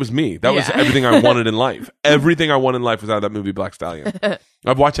 Like, that was me. That was everything I wanted in life. Everything I wanted in life was out of that movie, Black Stallion.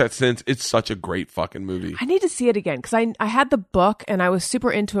 I've watched that since. It's such a great fucking movie. I need to see it again, because I had the book, and I was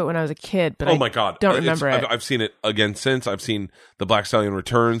super into it when I was a kid, but my God. Don't remember it. I've seen it again since. I've seen The Black Stallion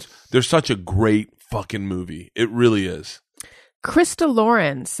Returns. There's such a great fucking movie. It really is. Krista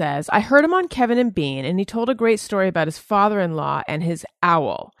Lauren says, I heard him on Kevin and Bean, and he told a great story about his father-in-law and his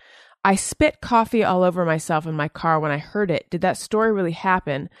owl. I spit coffee all over myself in my car when I heard it. Did that story really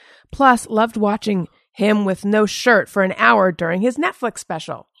happen? Plus, loved watching him with no shirt for an hour during his Netflix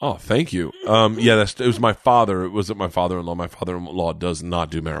special. Oh, thank you. It was my father. It wasn't my father-in-law. My father-in-law does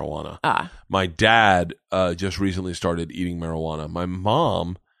not do marijuana. My dad just recently started eating marijuana. My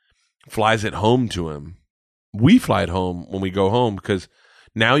mom flies it home to him. We fly it home when we go home because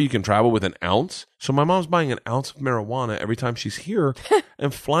now you can travel with an ounce. So my mom's buying an ounce of marijuana every time she's here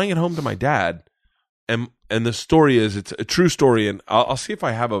and flying it home to my dad. And the story is, it's a true story. And I'll see if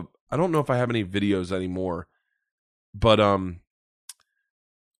I have I don't know if I have any videos anymore, but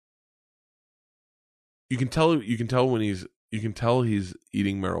you can tell he's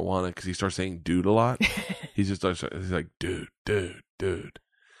eating marijuana because he starts saying dude a lot. He's like, dude.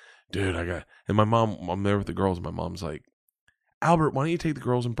 And my mom, I'm there with the girls, and my mom's like, Albert, why don't you take the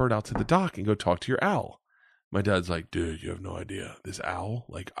girls and Bert out to the dock and go talk to your owl? My dad's like, dude, you have no idea. This owl,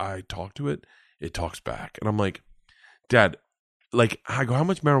 like, I talk to it, it talks back. And I'm like, Dad, like, I go, how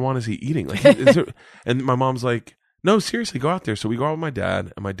much marijuana is he eating? Like, and my mom's like, no, seriously, go out there. So we go out with my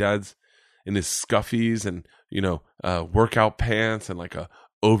dad, and my dad's in his scuffies and, workout pants and like a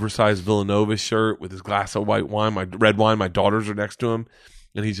oversized Villanova shirt with his glass of white wine, my red wine. My daughters are next to him.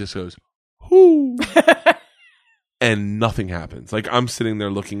 And he just goes, whoo. And nothing happens. Like, I'm sitting there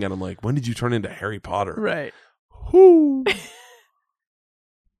looking at him like, when did you turn into Harry Potter? Right. Whoo.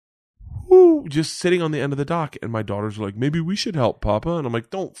 Whoo. Just sitting on the end of the dock. And my daughters are like, maybe we should help Papa. And I'm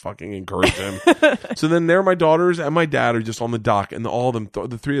like, don't fucking encourage him. So then there, my daughters and my dad are just on the dock. And all of them,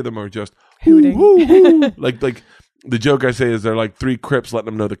 the three of them are just hooting. Whoo, whoo. Like the joke I say is they're like three Crips letting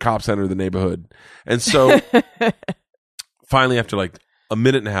them know the cops entered the neighborhood. And so finally, after like a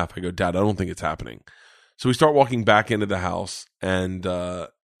minute and a half, I go, Dad, I don't think it's happening. So we start walking back into the house, and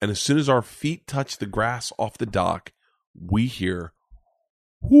as soon as our feet touch the grass off the dock, we hear,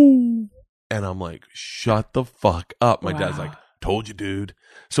 whoo, and I'm like, shut the fuck up. My dad's like, told you, dude.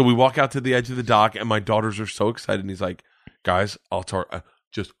 So we walk out to the edge of the dock, and my daughters are so excited, and he's like, guys, I'll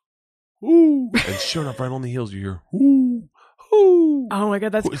just, whoo, and sure enough, right on the heels, you hear, whoo. Ooh. Oh my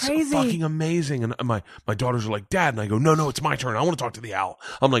God, that's it's crazy. Fucking amazing. And my daughters are like, Dad. And I go, no, it's my turn. I want to talk to the owl.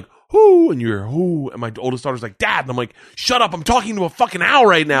 I'm like, whoo. And you hear, whoo. And my oldest daughter's like, Dad. And I'm like, shut up. I'm talking to a fucking owl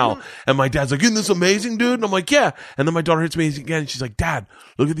right now. And my dad's like, isn't this amazing, dude? And I'm like, yeah. And then my daughter hits me again. And she's like, Dad,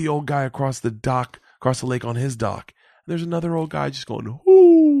 look at the old guy across the lake on his dock. And there's another old guy just going,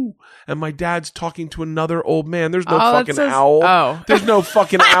 whoo. And my dad's talking to another old man. There's no fucking owl. Oh. There's no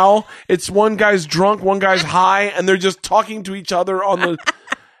fucking owl. It's one guy's drunk, one guy's high, and they're just talking to each other on the.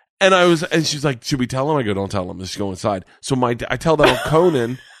 And she's like, should we tell him? I go, don't tell him. Let's go inside. So I tell that on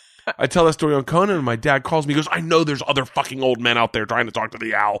Conan. I tell that story on Conan, and my dad calls me. He goes, I know there's other fucking old men out there trying to talk to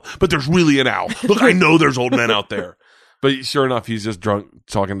the owl, but there's really an owl. Look, I know there's old men out there. But sure enough, he's just drunk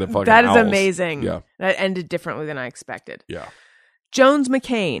talking to fucking That is owls. Amazing. Yeah. That ended differently than I expected. Yeah. Jones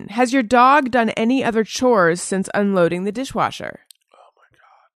McCain, has your dog done any other chores since unloading the dishwasher? Oh my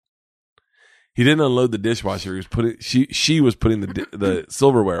God. He didn't unload the dishwasher. He was putting she was putting the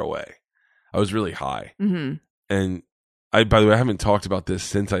silverware away. I was really high. Mm-hmm. And by the way, I haven't talked about this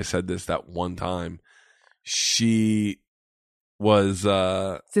since I said this that one time. She was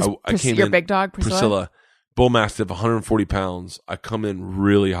I came your in, big dog, Priscilla? Bull Mastiff, 140 pounds. I come in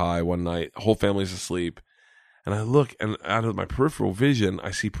really high one night. The whole family's asleep. And I look, and out of my peripheral vision,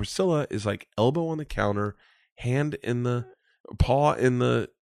 I see Priscilla is like elbow on the counter, paw in the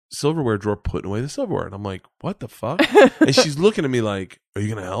silverware drawer, putting away the silverware. And I'm like, what the fuck? And she's looking at me like, are you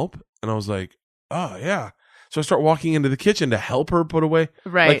going to help? And I was like, oh, yeah. So I start walking into the kitchen to help her put away.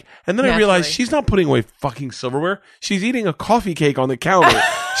 Right. And then I realized she's not putting away fucking silverware. She's eating a coffee cake on the counter.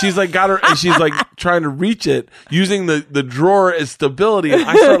 she's like got her, and she's like trying to reach it using the drawer as stability. And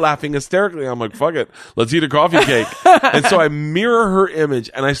I start laughing hysterically. I'm like, fuck it, let's eat a coffee cake. And so I mirror her image,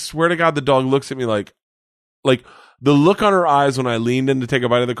 and I swear to God, the dog looks at me like the look on her eyes when I leaned in to take a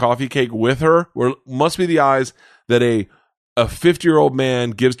bite of the coffee cake with her must be the eyes that a 50-year-old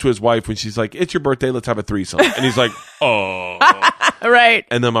man gives to his wife when she's like, it's your birthday, let's have a threesome. And he's like, oh. Right.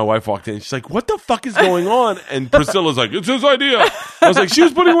 And then my wife walked in. She's like, what the fuck is going on? And Priscilla's like, it's his idea. I was like, she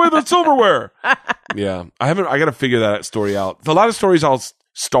was putting away the silverware. Yeah. I got to figure that story out. A lot of stories I'll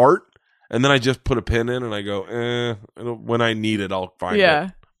start, and then I just put a pin in, and I go, when I need it, I'll find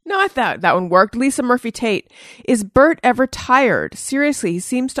it. No, I thought that one worked. Lisa Murphy Tate. Is Bert ever tired? Seriously, he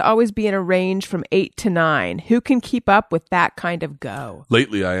seems to always be in a range from 8 to 9. Who can keep up with that kind of go?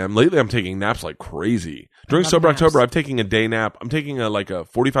 Lately, I am. Lately, I'm taking naps like crazy. During Sober naps. October, I'm taking a day nap. I'm taking a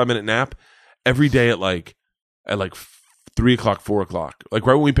 45-minute nap every day at 3 o'clock, 4 o'clock. Like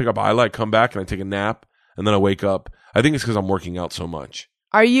right when we pick up Isla, I come back and I take a nap, and then I wake up. I think it's because I'm working out so much.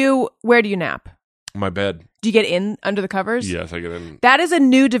 Where do you nap? My bed. Do you get in under the covers? Yes, I get in. That is a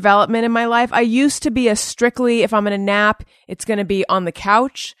new development in my life. I used to be a strictly, if I'm going to nap, it's going to be on the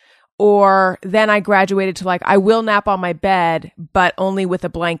couch, or then I graduated to I will nap on my bed, but only with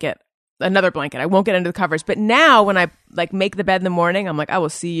another blanket. I won't get under the covers. But now when I make the bed in the morning, I'm like, I will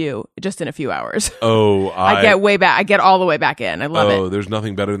see you just in a few hours. Oh, I get way back. I get all the way back in. I love it. Oh, there's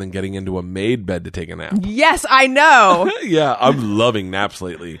nothing better than getting into a made bed to take a nap. Yes, I know. Yeah, I'm loving naps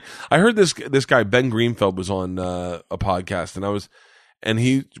lately. I heard this guy, Ben Greenfeld, was on a podcast, and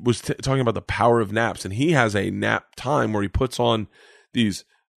he was talking about the power of naps, and he has a nap time where he puts on these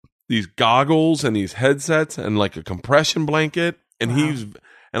goggles and these headsets and a compression blanket, and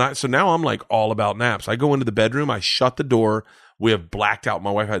wow. So now I'm all about naps. I go into the bedroom, I shut the door. We have blacked out.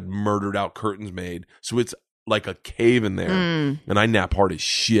 My wife had murdered out curtains made, so it's like a cave in there, and I nap hard as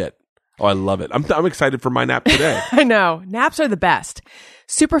shit. Oh, I love it. I'm excited for my nap today. I know. Naps are the best.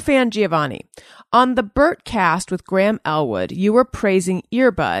 Superfan Giovanni. On the Bert cast with Graham Elwood, you were praising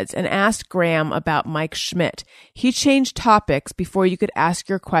earbuds and asked Graham about Mike Schmidt. He changed topics before you could ask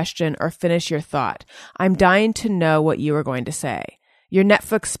your question or finish your thought. I'm dying to know what you were going to say. Your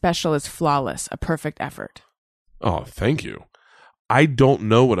Netflix special is flawless, a perfect effort. Oh, thank you. I don't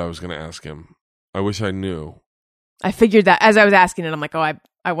know what I was going to ask him. I wish I knew. I figured that as I was asking it. I'm like, I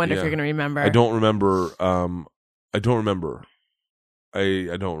wonder if you're going to remember. I don't remember. I don't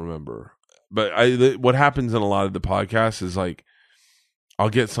remember. But what happens in a lot of the podcasts is I'll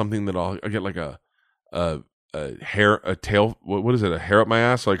get something that I'll get a hair, a tail. What is it? A hair up my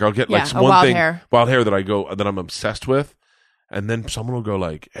ass? I'll get one wild thing, hair. wild hair that I'm obsessed with. And then someone will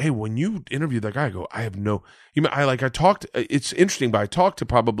go hey, when you interviewed that guy, I go, I have no, I talked, it's interesting, but I talked to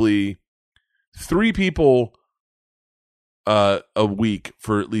probably 3 people a week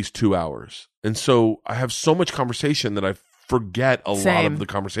for at least 2 hours. And so I have so much conversation that I forget a lot of the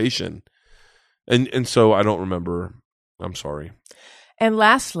conversation. And so I don't remember. I'm sorry. And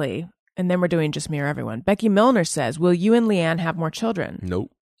lastly, and then we're doing Just Mirror Everyone. Becky Milner says, will you and Leanne have more children?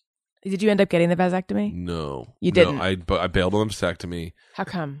 Nope. Did you end up getting the vasectomy? No. You didn't? No, I bailed on the vasectomy. How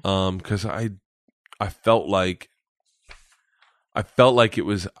come? Because I felt like at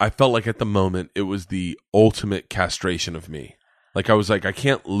the moment it was the ultimate castration of me. I was like, I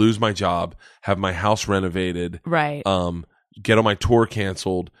can't lose my job, have my house renovated, right? Get on my tour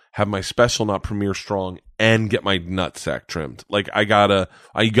canceled, have my special not premiere strong, and get my nutsack trimmed. You gotta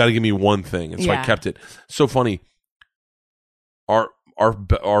give me one thing, and so I kept it. So funny.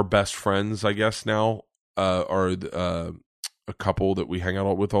 Our best friends, I guess now, are a couple that we hang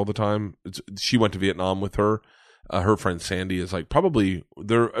out with all the time. She went to Vietnam with her. Her friend Sandy is probably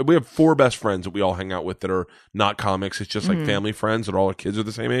there. We have 4 best friends that we all hang out with that are not comics. It's just family friends that all our kids are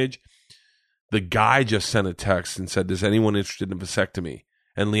the same age. The guy just sent a text and said, "Is anyone interested in a vasectomy?"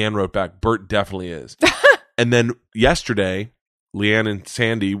 And Leanne wrote back, "Bert definitely is." And then yesterday, Leanne and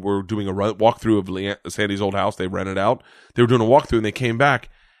Sandy were doing a walkthrough of Sandy's old house. They rented out. They were doing a walkthrough, and they came back.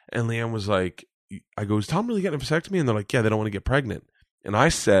 And Leanne was like, I go, is Tom really getting a vasectomy? And they're like, yeah, they don't want to get pregnant. And I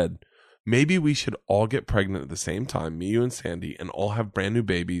said, maybe we should all get pregnant at the same time, me, you, and Sandy, and all have brand new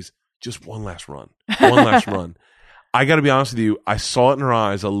babies. Just one last run. One last run. I got to be honest with you. I saw it in her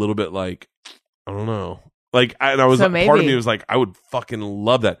eyes a little bit I don't know. And I was part of me was like, I would fucking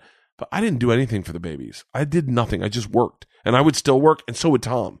love that. But I didn't do anything for the babies. I did nothing. I just worked. And I would still work, and so would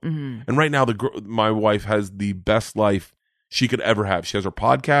Tom. Mm-hmm. And right now, my wife has the best life she could ever have. She has her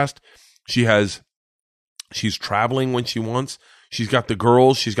podcast. She's traveling when she wants. She's got the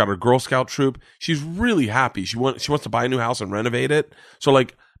girls. She's got her Girl Scout troop. She's really happy. She wants to buy a new house and renovate it. So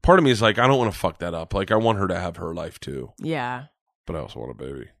part of me is I don't want to fuck that up. I want her to have her life too. Yeah. but I also want a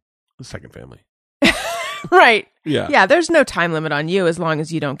baby. The second family. Right. Yeah. Yeah, there's no time limit on you as long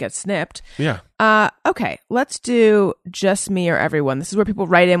as you don't get snipped. Yeah. Okay, let's do just me or everyone. This is where people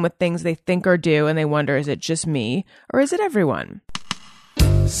write in with things they think or do, and they wonder, is it just me or is it everyone?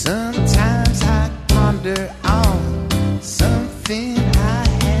 Sometimes I ponder on something I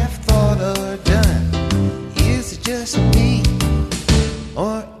have thought or done. Is it just me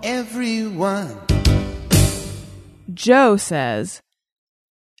or everyone? Joe says,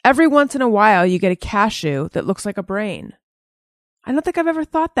 every once in a while you get a cashew that looks like a brain. I don't think I've ever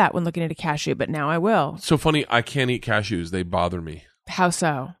thought that when looking at a cashew, but now I will. So funny, I can't eat cashews. They bother me. How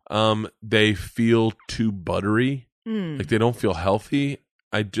so? They feel too buttery. Like they don't feel healthy.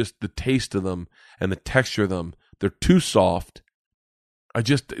 The taste of them and the texture of them, they're too soft.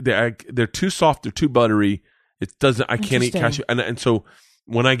 They're too soft, they're too buttery. I can't eat cashew. And so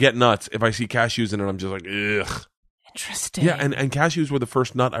when I get nuts, if I see cashews in it, I'm just like, ugh. Interesting. Yeah, and cashews were the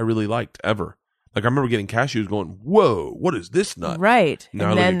first nut I really liked ever. Like I remember getting cashews going, whoa, what is this nut? Right.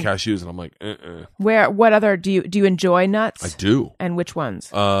 Now and I look at cashews and I'm like, What other, do you enjoy nuts? I do. And which ones?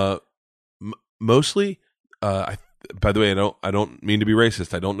 Mostly, by the way, I don't mean to be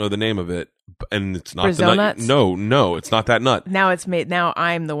racist. I don't know the name of it, and it's not Brazil the nut. nuts? No, it's not that nut. Now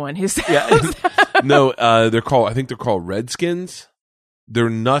I'm the one who says No, I think they're called Redskins. They're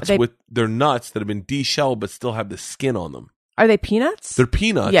nuts they're nuts that have been de-shelled but still have the skin on them. Are they peanuts? They're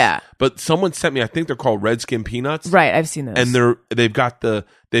peanuts. Yeah. But someone sent me, I think they're called Redskin peanuts. Right, I've seen those. And they've got the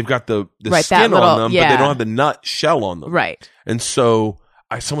Right, skin little, on them, yeah. but they don't have the nut shell on them. Right. And so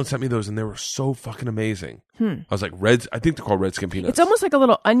someone sent me those and they were so fucking amazing. I was like, I think they're called Redskin peanuts. It's almost like a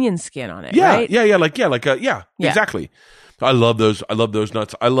little onion skin on it, yeah, right? Yeah, exactly. I love those. I love those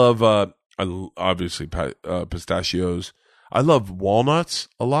nuts. I love obviously pistachios. I love walnuts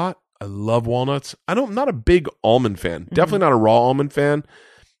a lot. I love walnuts. I'm not a big almond fan. Definitely not a raw almond fan.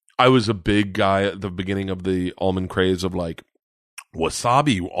 I was a big guy at the beginning of the almond craze of like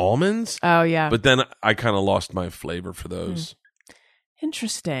wasabi almonds. Oh, yeah. But then I kind of lost my flavor for those.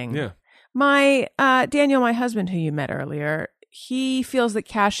 Interesting. Yeah. My Daniel, my husband, who you met earlier, he feels that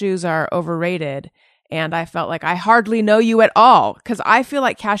cashews are overrated. And I felt like I hardly know you at all because I feel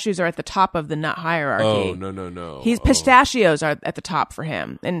like cashews are at the top of the nut hierarchy. Oh, no. Pistachios are at the top for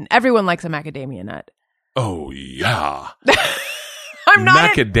him. And everyone likes a macadamia nut. Oh, yeah. I'm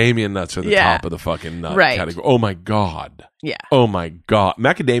not. Macadamia nuts are the top of the fucking nut category. Oh, my God. Yeah. Oh, my God.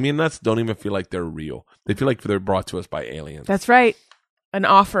 Macadamia nuts don't even feel like they're real. They feel like they're brought to us by aliens. That's right. An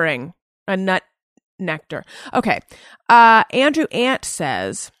offering. A nut nectar. Okay. Andrew Ant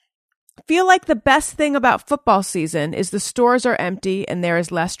says, feel like the best thing about football season is the stores are empty and there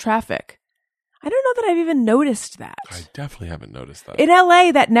is less traffic. I don't know that I've even noticed that. I definitely haven't noticed that. In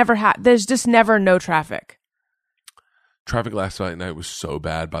LA, that never there's just never no traffic. Traffic last night was so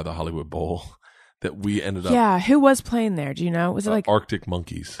bad by the Hollywood Bowl that we ended up... Yeah, who was playing there? Do you know? Was it like... Arctic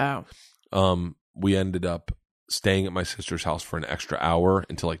Monkeys. Oh. We ended up staying at my sister's house for an extra hour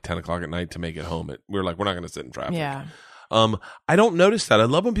until like 10 o'clock at night to make it home. We were like, we're not going to sit in traffic. Yeah. I don't notice that. I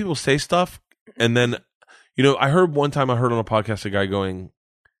love when people say stuff and then, I heard one time on a podcast a guy going,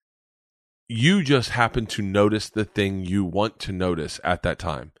 you just happen to notice the thing you want to notice at that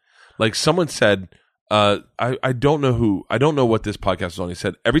time. Like someone said, I don't know what this podcast is on. He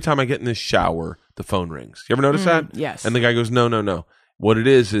said, every time I get in this shower, the phone rings. You ever notice that? Yes. And the guy goes, no. What it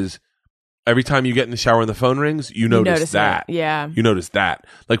is every time you get in the shower and the phone rings, you notice that. It. Yeah. You notice that.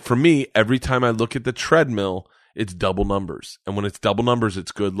 Like for me, every time I look at the treadmill, it's double numbers. And when it's double numbers,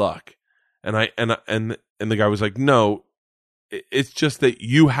 it's good luck. And the guy was like, no, it's just that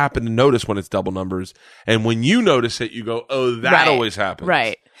you happen to notice when it's double numbers. And when you notice it, you go, oh, that always happens.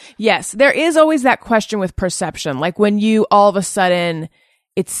 Right. Yes. There is always that question with perception. Like when you all of a sudden,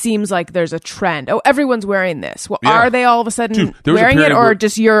 it seems like there's a trend. Oh, everyone's wearing this. Well, are they all of a sudden wearing it or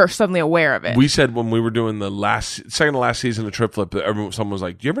just you're suddenly aware of it? We said when we were doing the second to last season of Trip Flip, someone was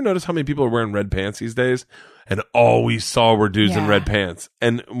like, do you ever notice how many people are wearing red pants these days? And all we saw were dudes in red pants.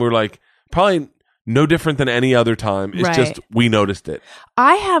 And we're like, probably no different than any other time. It's just we noticed it.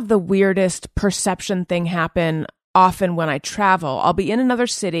 I have the weirdest perception thing happen often when I travel. I'll be in another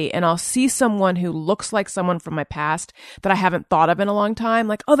city and I'll see someone who looks like someone from my past that I haven't thought of in a long time.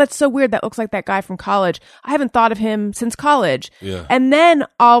 Like, oh, that's so weird. That looks like that guy from college. I haven't thought of him since college. Yeah. And then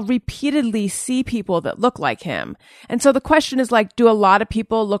I'll repeatedly see people that look like him. And so the question is like, do a lot of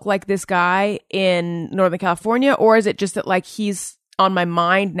people look like this guy in Northern California? Or is it just that like he's on my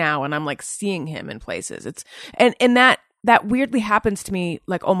mind now and I'm like seeing him in places? And that that weirdly happens to me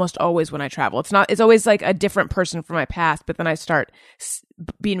like almost always when I travel. It's always like a different person from my past, but then I start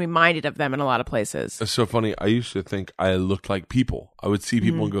being reminded of them in a lot of places. It's so funny. I used to think I looked like people. I would see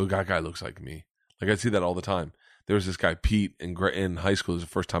people and go, that guy looks like me. Like I see that all the time. There was this guy, Pete, in high school. It was the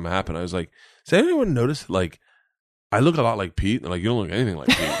first time it happened. I was like, does anyone notice like I look a lot like Pete? And they're like, you don't look anything like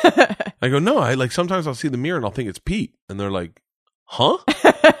Pete. I go, no, I like sometimes I'll see the mirror and I'll think it's Pete. And they're like, huh?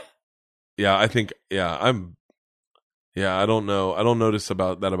 Yeah, I think, I don't know. I don't notice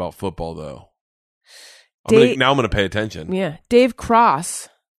about football though. Now I'm going to pay attention. Yeah. Dave Cross,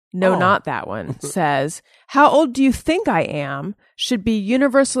 not that one, says, how old do you think I am should be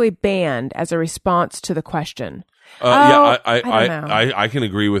universally banned as a response to the question. I can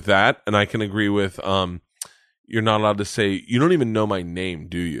agree with that. And I can agree with, you're not allowed to say, you don't even know my name,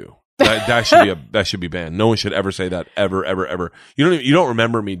 do you? That should be banned. No one should ever say that ever, ever, ever. You don't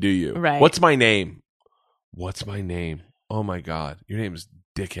remember me, do you? Right. What's my name? Oh my God, your name is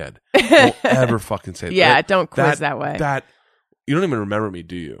Dickhead. Don't ever fucking say that. Yeah, don't quiz that way. That you don't even remember me,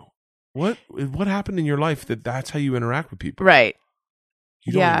 do you? What happened in your life that's how you interact with people? Right.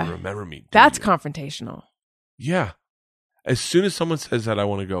 You don't even remember me. That's confrontational. Yeah. As soon as someone says that, I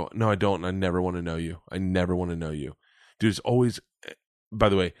want to go, no, I don't. I never want to know you. I never want to know you. Dude, it's always, by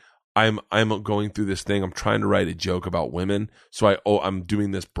the way, I'm going through this thing. I'm trying to write a joke about women. So I'm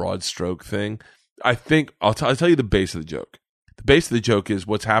doing this broad stroke thing. I think I'll tell you the base of the joke. The base of the joke is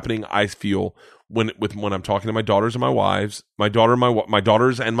what's happening. I feel when I'm talking to my daughters and my wives, my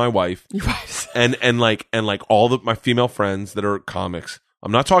daughters and my wife, and like all my female friends that are comics.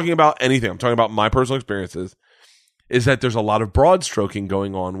 I'm not talking about anything. I'm talking about my personal experiences. Is that there's a lot of broad stroking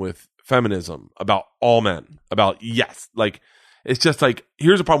going on with feminism about all men, about yes, like it's just like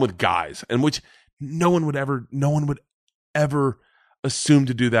here's a problem with guys, and which no one would ever assume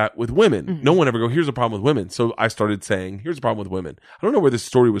to do that with women. Mm-hmm. No one ever go, here's a problem with women. So I started saying, here's a problem with women. I don't know where this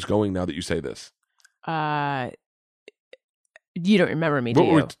story was going now that you say this. You don't remember me, do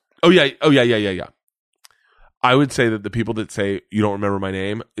you? Oh yeah. I would say that the people that say you don't remember my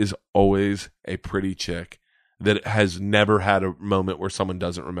name is always a pretty chick that has never had a moment where someone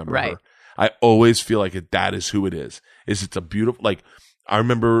doesn't remember her. I always feel like that is who it is. It's a beautiful, like, I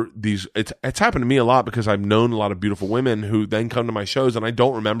remember these, it's happened to me a lot because I've known a lot of beautiful women who then come to my shows and I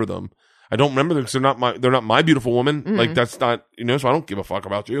don't remember them. I don't remember them because they're not my beautiful woman. Mm-hmm. Like that's not, so I don't give a fuck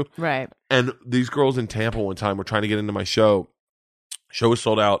about you. Right. And these girls in Tampa one time were trying to get into my show. Show was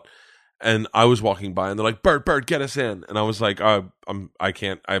sold out. And I was walking by and they're like, Bert, get us in. And I was like, I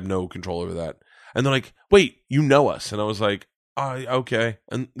can't, I have no control over that. And they're like, wait, you know us. And I was like, okay.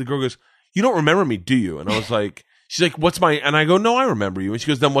 And the girl goes, you don't remember me, do you? And I was like, she's like, what's my, and I go, no, I remember you. And she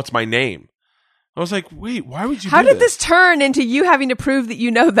goes, then what's my name? I was like, wait, why would you How do did this turn into you having to prove that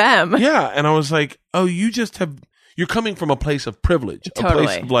you know them? Yeah. And I was like, oh, you're coming from a place of privilege. Totally.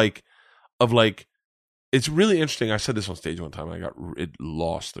 A place of like, it's really interesting. I said this on stage one time. It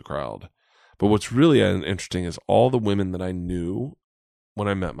lost the crowd. But what's really interesting is all the women that I knew when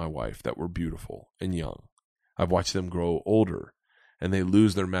I met my wife that were beautiful and young. I've watched them grow older and they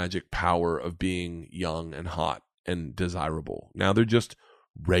lose their magic power of being young and hot and desirable. Now they're just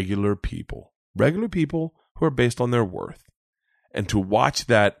regular people who are based on their worth. And to watch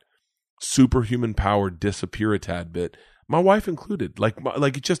that superhuman power disappear a tad bit, my wife included,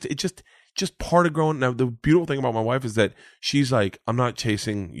 it just part of growing. Now, the beautiful thing about my wife is that she's like, I'm not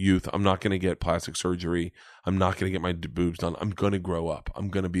chasing youth. I'm not going to get plastic surgery. I'm not going to get my boobs done. I'm going to grow up. I'm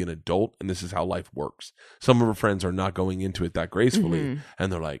going to be an adult, and this is how life works. Some of her friends are not going into it that gracefully,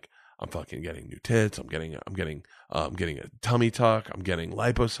 and they're like, I'm fucking getting new tits. I'm getting a tummy tuck. I'm getting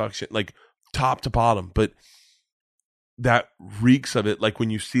liposuction, like top to bottom. But that reeks of it, like when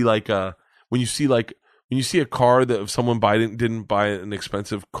you see a car that if someone didn't buy an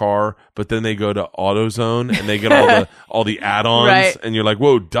expensive car, but then they go to AutoZone and they get all the add-ons, right. And you're like,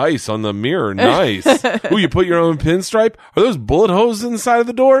 whoa, dice on the mirror, nice. Ooh, you put your own pinstripe? Are those bullet holes inside of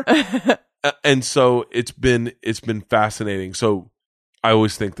the door? And so it's been fascinating. So I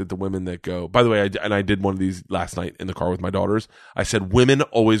always think that the women that go, by the way, I did one of these last night in the car with my daughters. I said, women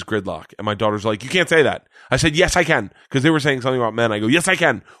always gridlock. And my daughters are like, you can't say that. I said, yes, I can. Because they were saying something about men. I go, yes, I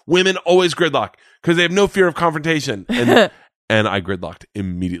can. Women always gridlock because they have no fear of confrontation. And I gridlocked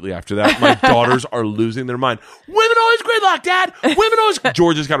immediately after that. My daughters are losing their mind. Women always gridlock, Dad. Women always.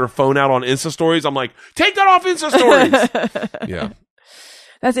 Georgia's got her phone out on Insta stories. I'm like, take that off Insta stories. Yeah.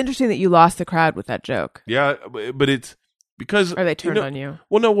 That's interesting that you lost the crowd with that joke. Yeah, but it's. Because or they turned on you.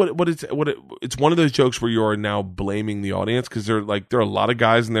 Well, no. It's one of those jokes where you are now blaming the audience because there are a lot of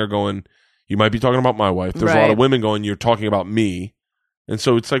guys and they're going, you might be talking about my wife. There's a lot of women going, you're talking about me, and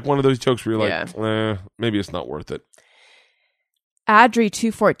so it's like one of those jokes where you're like, maybe it's not worth it.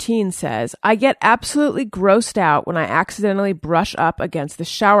 Adri214 says, I get absolutely grossed out when I accidentally brush up against the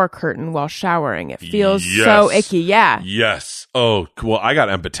shower curtain while showering. It feels so icky. Yeah. Yes. Oh, well, I got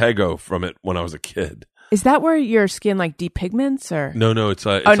impetigo from it when I was a kid. Is that where your skin like depigments or? No, it's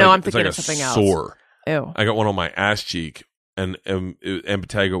like, I'm thinking of something else. Sore. Ew. I got one on my ass cheek, and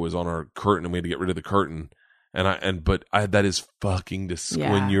impetigo was on our curtain, and we had to get rid of the curtain. But that is fucking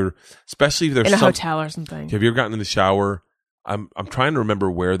disgusting. When you're, especially if there's in a hotel or something. Have you ever gotten in the shower? I'm trying to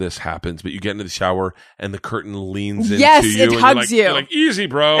remember where this happens, but you get into the shower and the curtain leans into you. Yes, it hugs you. You're like, easy,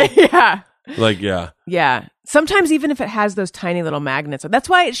 bro. Yeah. Yeah. Sometimes even if it has those tiny little magnets. That's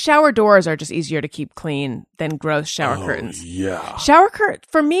why shower doors are just easier to keep clean than gross shower curtains. Yeah. Shower curtain,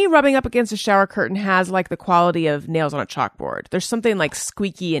 for me, rubbing up against a shower curtain has like the quality of nails on a chalkboard. There's something like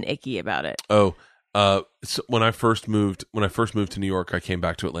squeaky and icky about it. Oh, so when I first moved to New York, I came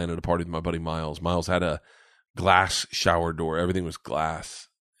back to Atlanta to party with my buddy Miles. Miles had a glass shower door. Everything was glass.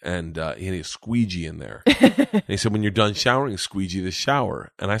 And he had a squeegee in there. And he said, when you're done showering, squeegee the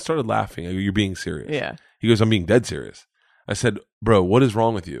shower. And I started laughing. I go, you're being serious. Yeah. He goes, I'm being dead serious. I said, bro, what is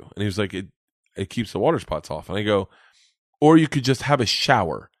wrong with you? And he was like, it keeps the water spots off. And I go, or you could just have a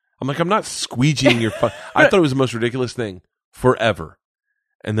shower. I'm like, I'm not squeegeeing your I thought it was the most ridiculous thing forever.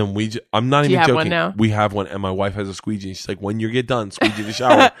 And then I'm not even joking. One now? We have one, and my wife has a squeegee. And she's like, when you get done, squeegee the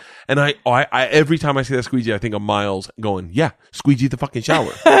shower. And I every time I see that squeegee, I think of Miles going, yeah, squeegee the fucking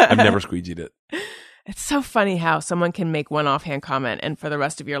shower. I've never squeegeed it. It's so funny how someone can make one offhand comment, and for the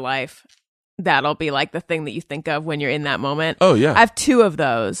rest of your life, that'll be like the thing that you think of when you're in that moment. Oh, yeah. I have two of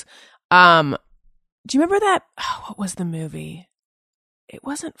those. Do you remember that? Oh, what was the movie? It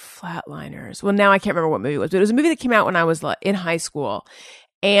wasn't Flatliners. Well, now I can't remember what movie it was, but it was a movie that came out when I was in high school.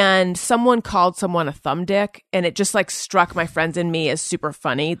 And someone called someone a thumb dick, and it just like struck my friends and me as super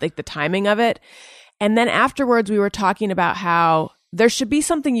funny, like the timing of it. And then afterwards we were talking about how there should be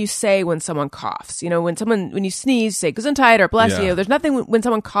something you say when someone coughs. You know, when you sneeze, you say gesundheit or bless you. There's nothing when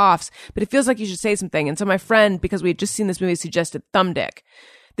someone coughs, but it feels like you should say something. And so my friend, because we had just seen this movie, suggested thumb dick.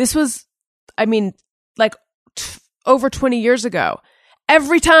 This was, like over 20 years ago.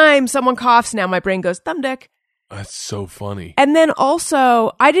 Every time someone coughs now, my brain goes, thumb dick. That's so funny. And then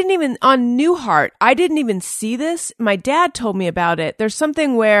also, on Newhart, I didn't even see this. My dad told me about it. There's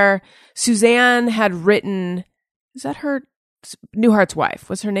something where Suzanne had written, is that her? Newhart's wife.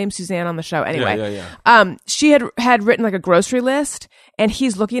 Was her name Suzanne on the show? Anyway. Yeah. She had written like a grocery list, and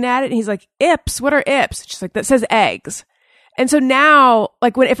he's looking at it and he's like, Ips, what are Ips? She's like, that says eggs. And so now,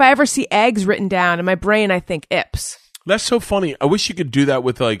 like if I ever see eggs written down in my brain, I think Ips. That's so funny. I wish you could do that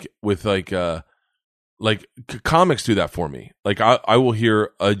with comics do that for me. Like I will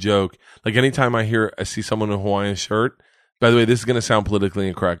hear a joke. Like anytime I see someone in a Hawaiian shirt. By the way, this is going to sound politically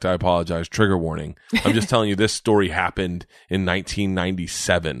incorrect. I apologize. Trigger warning. I'm just telling you this story happened in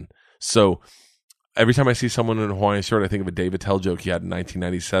 1997. So every time I see someone in a Hawaiian shirt, I think of a Dave Attell joke he had in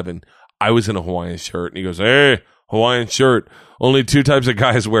 1997. I was in a Hawaiian shirt, and he goes, "Hey, Hawaiian shirt. Only two types of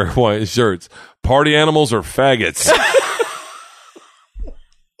guys wear Hawaiian shirts: party animals or faggots."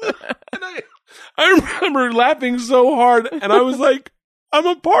 I remember laughing so hard, and I was like, I'm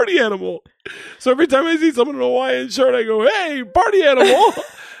a party animal. So every time I see someone in a Hawaiian shirt, I go, hey, party animal.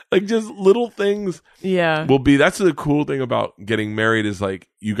 Like just little things. Yeah. That's the cool thing about getting married is like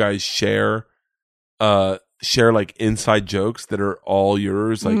you guys share like inside jokes that are all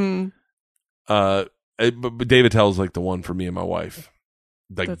yours. Like, but David Tell's like the one for me and my wife.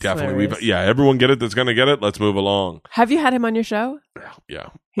 Like that's definitely. Everyone get it that's going to get it. Let's move along. Have you had him on your show? Yeah.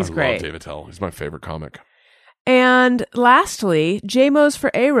 He's great. I love David Tell. He's my favorite comic. And lastly, JMOs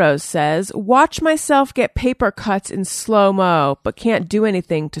for A-Rose says, watch myself get paper cuts in slow-mo, but can't do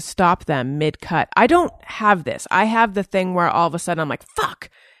anything to stop them mid-cut. I don't have this. I have the thing where all of a sudden I'm like,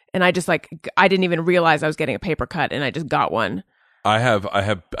 fuck. And I just I didn't even realize I was getting a paper cut and I just got one. I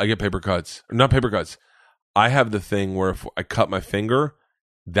get paper cuts. Not paper cuts. I have the thing where if I cut my finger,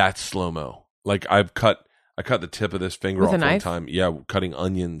 that's slow-mo. Like I cut the tip of this finger off one time. Yeah, cutting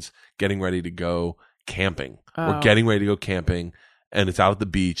onions, getting ready to go camping. We're getting ready to go camping, and it's out at the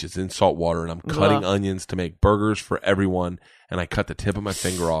beach. It's in salt water, and I'm cutting onions to make burgers for everyone, and I cut the tip of my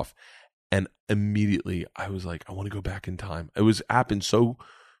finger off, and immediately I was like, I want to go back in time. It happened so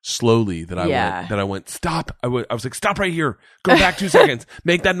slowly that I went, stop. I was like, stop right here. Go back 2 seconds.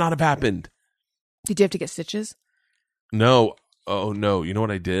 Make that not have happened. Did you have to get stitches? No. Oh, no. You know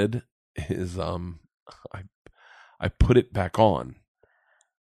what I did is I put it back on.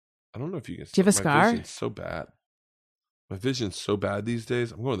 I don't know if you can see. Do you have a scar? My vision's so bad. My vision's so bad these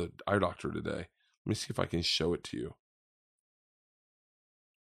days. I'm going to the eye doctor today. Let me see if I can show it to you.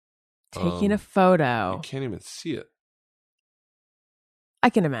 Taking a photo. You can't even see it. I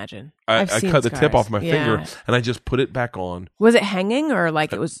can imagine. I I've seen cut the tip scars. off my Yeah. finger and I just put it back on. Was it hanging or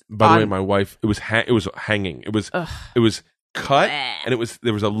like it was? By the way, my wife, it was hanging. It was cut, and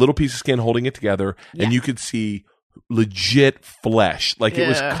there was a little piece of skin holding it together, and you could see legit flesh, like it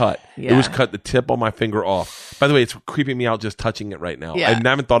was cut. Yeah. It was cut. The tip on my finger off. By the way, it's creeping me out just touching it right now. Yeah. I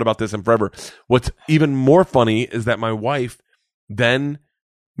haven't thought about this in forever. What's even more funny is that my wife then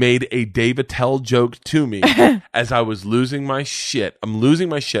made a Dave Attell joke to me as I was losing my shit. I'm losing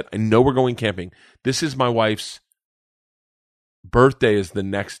my shit. I know we're going camping. This is my wife's birthday is the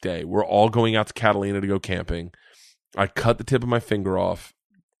next day. We're all going out to Catalina to go camping. I cut the tip of my finger off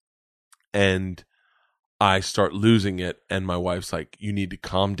and I start losing it. And my wife's like, you need to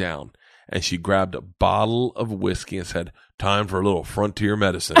calm down. And she grabbed a bottle of whiskey and said, time for a little frontier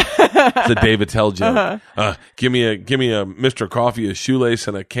medicine. It's a Dave Attell joke. Give me a Mr. Coffee, a shoelace,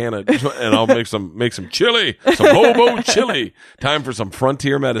 and a can of, and I'll make some chili, some hobo chili. Time for some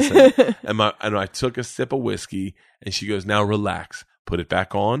frontier medicine. And I took a sip of whiskey, and she goes, now relax. Put it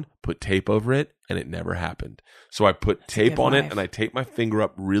back on, put tape over it, and it never happened. So I put tape on it, and I taped my finger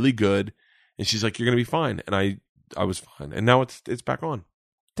up really good. And she's like, you're going to be fine. And I was fine. And now it's back on.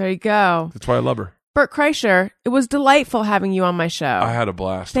 There you go. That's why I love her. Bert Kreischer, it was delightful having you on my show. I had a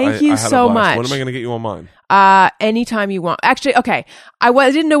blast. Thank you I had so a blast. much. When am I going to get you on mine? Anytime you want. Actually, okay. I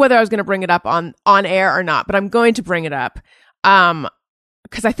didn't know whether I was going to bring it up on air or not, but I'm going to bring it up.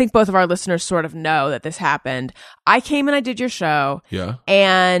 Because I think both of our listeners sort of know that this happened. I came and I did your show. Yeah.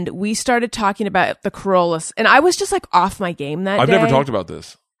 And we started talking about the Corollas. And I was just like off my game that day. I've never talked about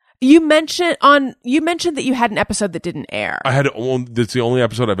this. You mentioned that you had an episode that didn't air. That's the only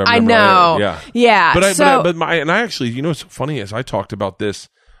episode I've ever. I know. Aired. Yeah. Yeah. I actually, you know, what's so funny is I talked about this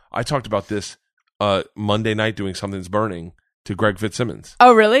Monday night doing Something's Burning to Greg Fitzsimmons.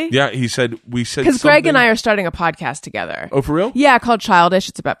 Oh, really? Yeah. We said because Greg and I are starting a podcast together. Oh, for real? Yeah, called Childish.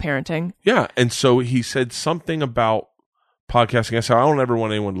 It's about parenting. Yeah, and so he said something about podcasting. I said I don't ever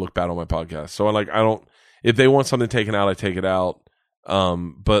want anyone to look bad on my podcast. So I don't. If they want something taken out, I take it out.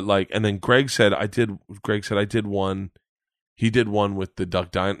 But and then Greg said I did one. He did one with the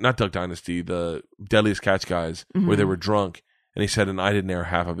not Duck Dynasty, the Deadliest Catch guys, where they were drunk, and he said, and I didn't air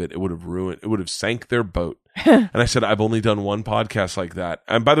half of it. It would have sank their boat. And I said, I've only done one podcast like that.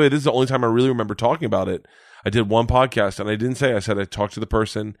 And by the way, this is the only time I really remember talking about it. I did one podcast, and I said I talked to the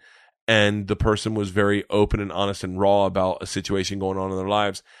person, and the person was very open and honest and raw about a situation going on in their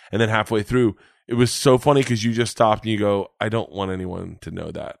lives. And then halfway through, it was so funny because you just stopped and you go, I don't want anyone to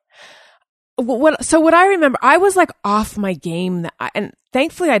know that. What I remember, I was like off my game, and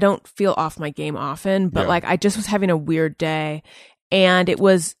thankfully I don't feel off my game often, but I just was having a weird day, and it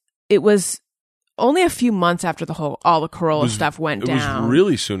was only a few months after all the Corolla stuff went down. It was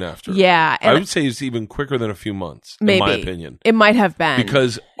really soon after. Yeah. I would say it's even quicker than a few months, maybe, in my opinion. It might have been.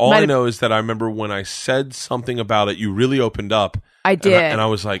 Because all I know is that I remember when I said something about it, you really opened up. I did. And I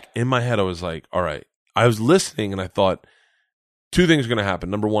was like, in my head, I was like, all right. I was listening and I thought, two things are going to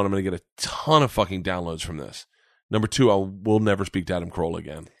happen. Number one, I'm going to get a ton of fucking downloads from this. Number two, I will never speak to Adam Carolla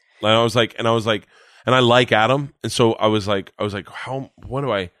again. And I was like, and I like Adam. And so I was like, how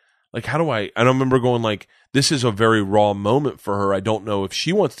do I, and I remember going like, this is a very raw moment for her. I don't know if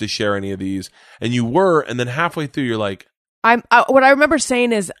she wants to share any of these. And you were, and then halfway through, you're like, what I remember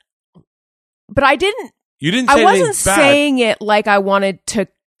saying is, but I didn't. You didn't say I wasn't anything bad. saying it like I wanted to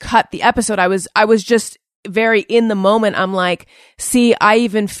cut the episode. I was just very in the moment. I'm like, see, I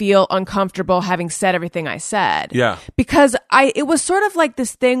even feel uncomfortable having said everything I said. Yeah. Because it was sort of like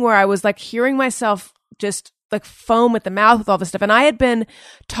this thing where I was like hearing myself just like foam at the mouth with all this stuff. And I had been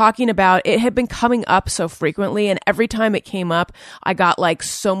talking about, it had been coming up so frequently. And every time it came up, I got like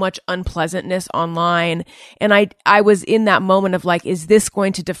so much unpleasantness online. And I was in that moment of like, is this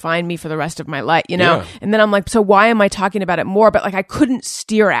going to define me for the rest of my life? You know? Yeah. And then I'm like, so why am I talking about it more? But like, I couldn't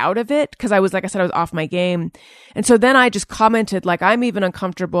steer out of it because I was, like I said, I was off my game. And so then I just commented like, I'm even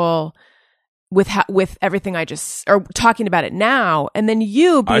uncomfortable with everything or talking about it now. And then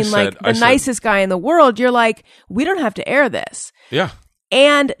you being the nicest guy in the world, you're like, we don't have to air this. Yeah.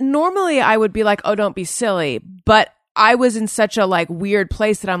 And normally I would be like, oh, don't be silly. But I was in such a like weird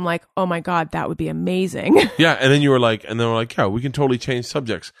place that I'm like, oh my God, that would be amazing. Yeah. And then we're like, yeah, we can totally change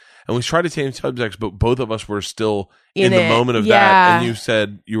subjects. And we tried to change subjects, but both of us were still in the moment of that.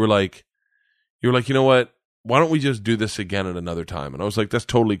 And you were like, you know what? Why don't we just do this again at another time? And I was like, that's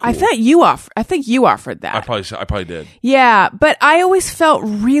totally cool. I think you offered that. I probably did. Yeah, but I always felt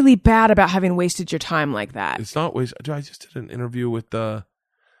really bad about having wasted your time like that. It's not wasted. I just did an interview with a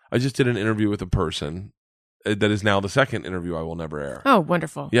person that is now the second interview I will never air. Oh,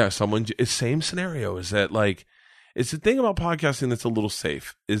 wonderful. Yeah, same scenario is that like It's the thing about podcasting that's a little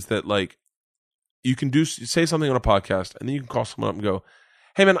safe is that like you can say something on a podcast and then you can call someone up and go,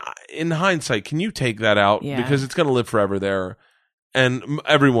 hey man, in hindsight, can you take that out? Yeah. Because it's going to live forever there. And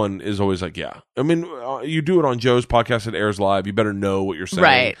everyone is always like, yeah. I mean, you do it on Joe's podcast that airs live. You better know what you're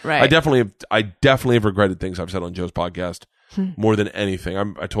saying. Right. I definitely have regretted things I've said on Joe's podcast more than anything.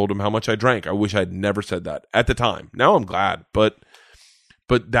 I told him how much I drank. I wish I'd never said that at the time. Now I'm glad. But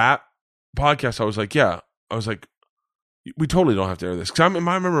that podcast, I was like, yeah. I was like, we totally don't have to air this. Because I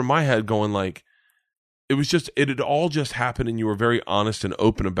remember in my head going like, it had all just happened and you were very honest and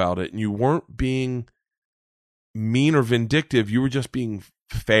open about it. And you weren't being mean or vindictive. You were just being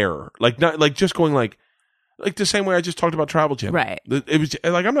fair. Like not like just going like the same way I just talked about Travel Channel. Right. It was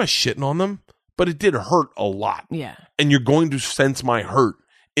like, I'm not shitting on them, but it did hurt a lot. Yeah. And you're going to sense my hurt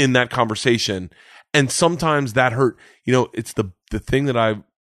in that conversation. And sometimes that hurt, it's the thing that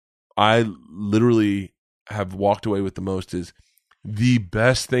I literally have walked away with the most is the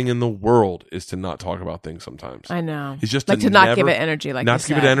best thing in the world is to not talk about things sometimes. I know. It's just like to not give it energy. Like not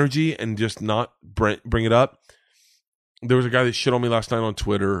give it energy and just not bring it up. There was a guy that shit on me last night on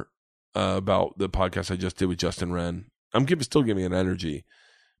Twitter about the podcast I just did with Justin Wren. I'm still giving it energy.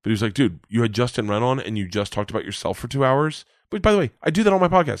 But he was like, dude, you had Justin Wren on and you just talked about yourself for 2 hours. But by the way, I do that on my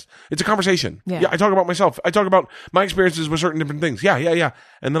podcast. It's a conversation. Yeah. I talk about myself. I talk about my experiences with certain different things. Yeah.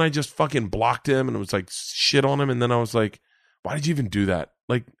 And then I just fucking blocked him and it was like shit on him. And then I was like, why did you even do that?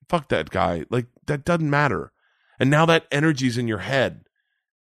 Like, fuck that guy. Like, that doesn't matter. And now that energy's in your head.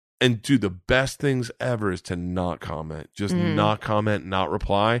 And dude, the best things ever is to not comment. Just not comment, not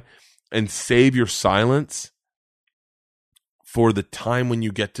reply, and save your silence for the time when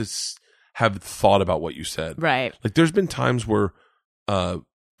you get to have thought about what you said. Right. Like there's been times where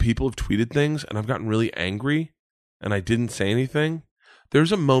people have tweeted things and I've gotten really angry and I didn't say anything.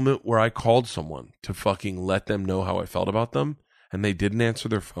 There's a moment where I called someone to fucking let them know how I felt about them and they didn't answer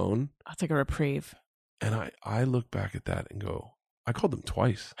their phone. That's like a reprieve. And I look back at that and go, I called them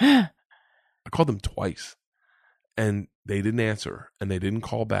twice. And they didn't answer and they didn't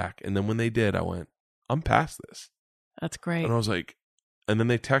call back. And then when they did, I went, I'm past this. That's great. And I was like, and then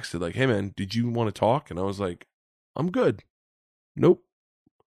they texted like, hey man, did you want to talk? And I was like, I'm good. Nope.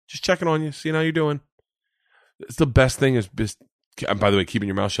 Just checking on you, seeing how you're doing. It's the best thing is, by the way, keeping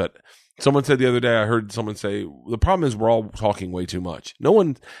your mouth shut. Someone said the other day, I heard someone say, the problem is we're all talking way too much. No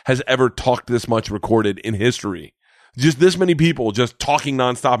one has ever talked this much recorded in history. Just this many people just talking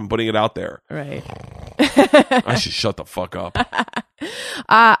nonstop and putting it out there. Right. I should shut the fuck up.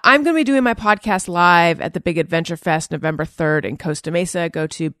 I'm going to be doing my podcast live at the Big Adventure Fest November 3rd in Costa Mesa. Go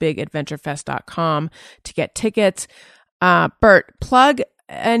to bigadventurefest.com to get tickets. Bert, plug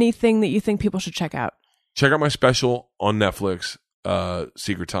anything that you think people should check out. Check out my special on Netflix,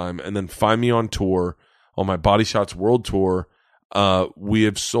 Secret Time, and then find me on tour on my Body Shots World Tour.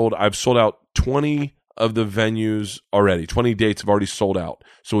 I've sold out 20 of the venues already. 20 dates have already sold out.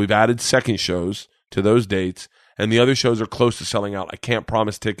 So we've added second shows to those dates, and the other shows are close to selling out. I can't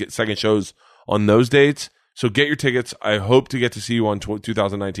promise second shows on those dates. So get your tickets. I hope to get to see you on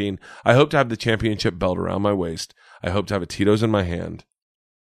 2019. I hope to have the championship belt around my waist. I hope to have a Tito's in my hand.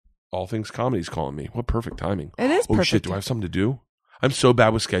 All Things Comedy's calling me. What perfect timing. It is perfect. Oh shit, do I have something to do? I'm so bad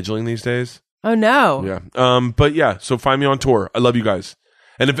with scheduling these days. Oh no. Yeah. But yeah, so find me on tour. I love you guys.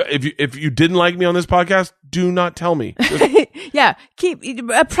 And if you didn't like me on this podcast, do not tell me. Yeah.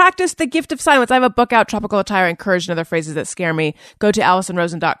 Practice the gift of silence. I have a book out, Tropical Attire and Courage and Other Phrases That Scare Me. Go to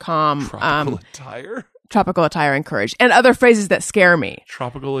AllisonRosen.com. Tropical Attire? Tropical Attire and Courage and Other Phrases That Scare Me.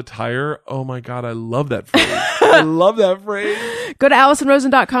 Tropical Attire? Oh my God, I love that phrase. I love that phrase. Go to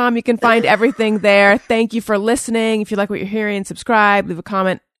AllisonRosen.com. You can find everything there. Thank you for listening. If you like what you're hearing, subscribe, leave a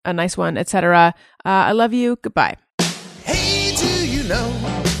comment, a nice one, etc. I love you. Goodbye. Hey, do you know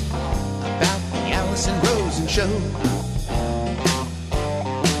about the Allison Rosen Show?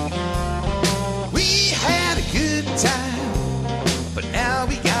 We had a good time, but now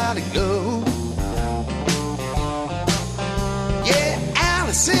we gotta go.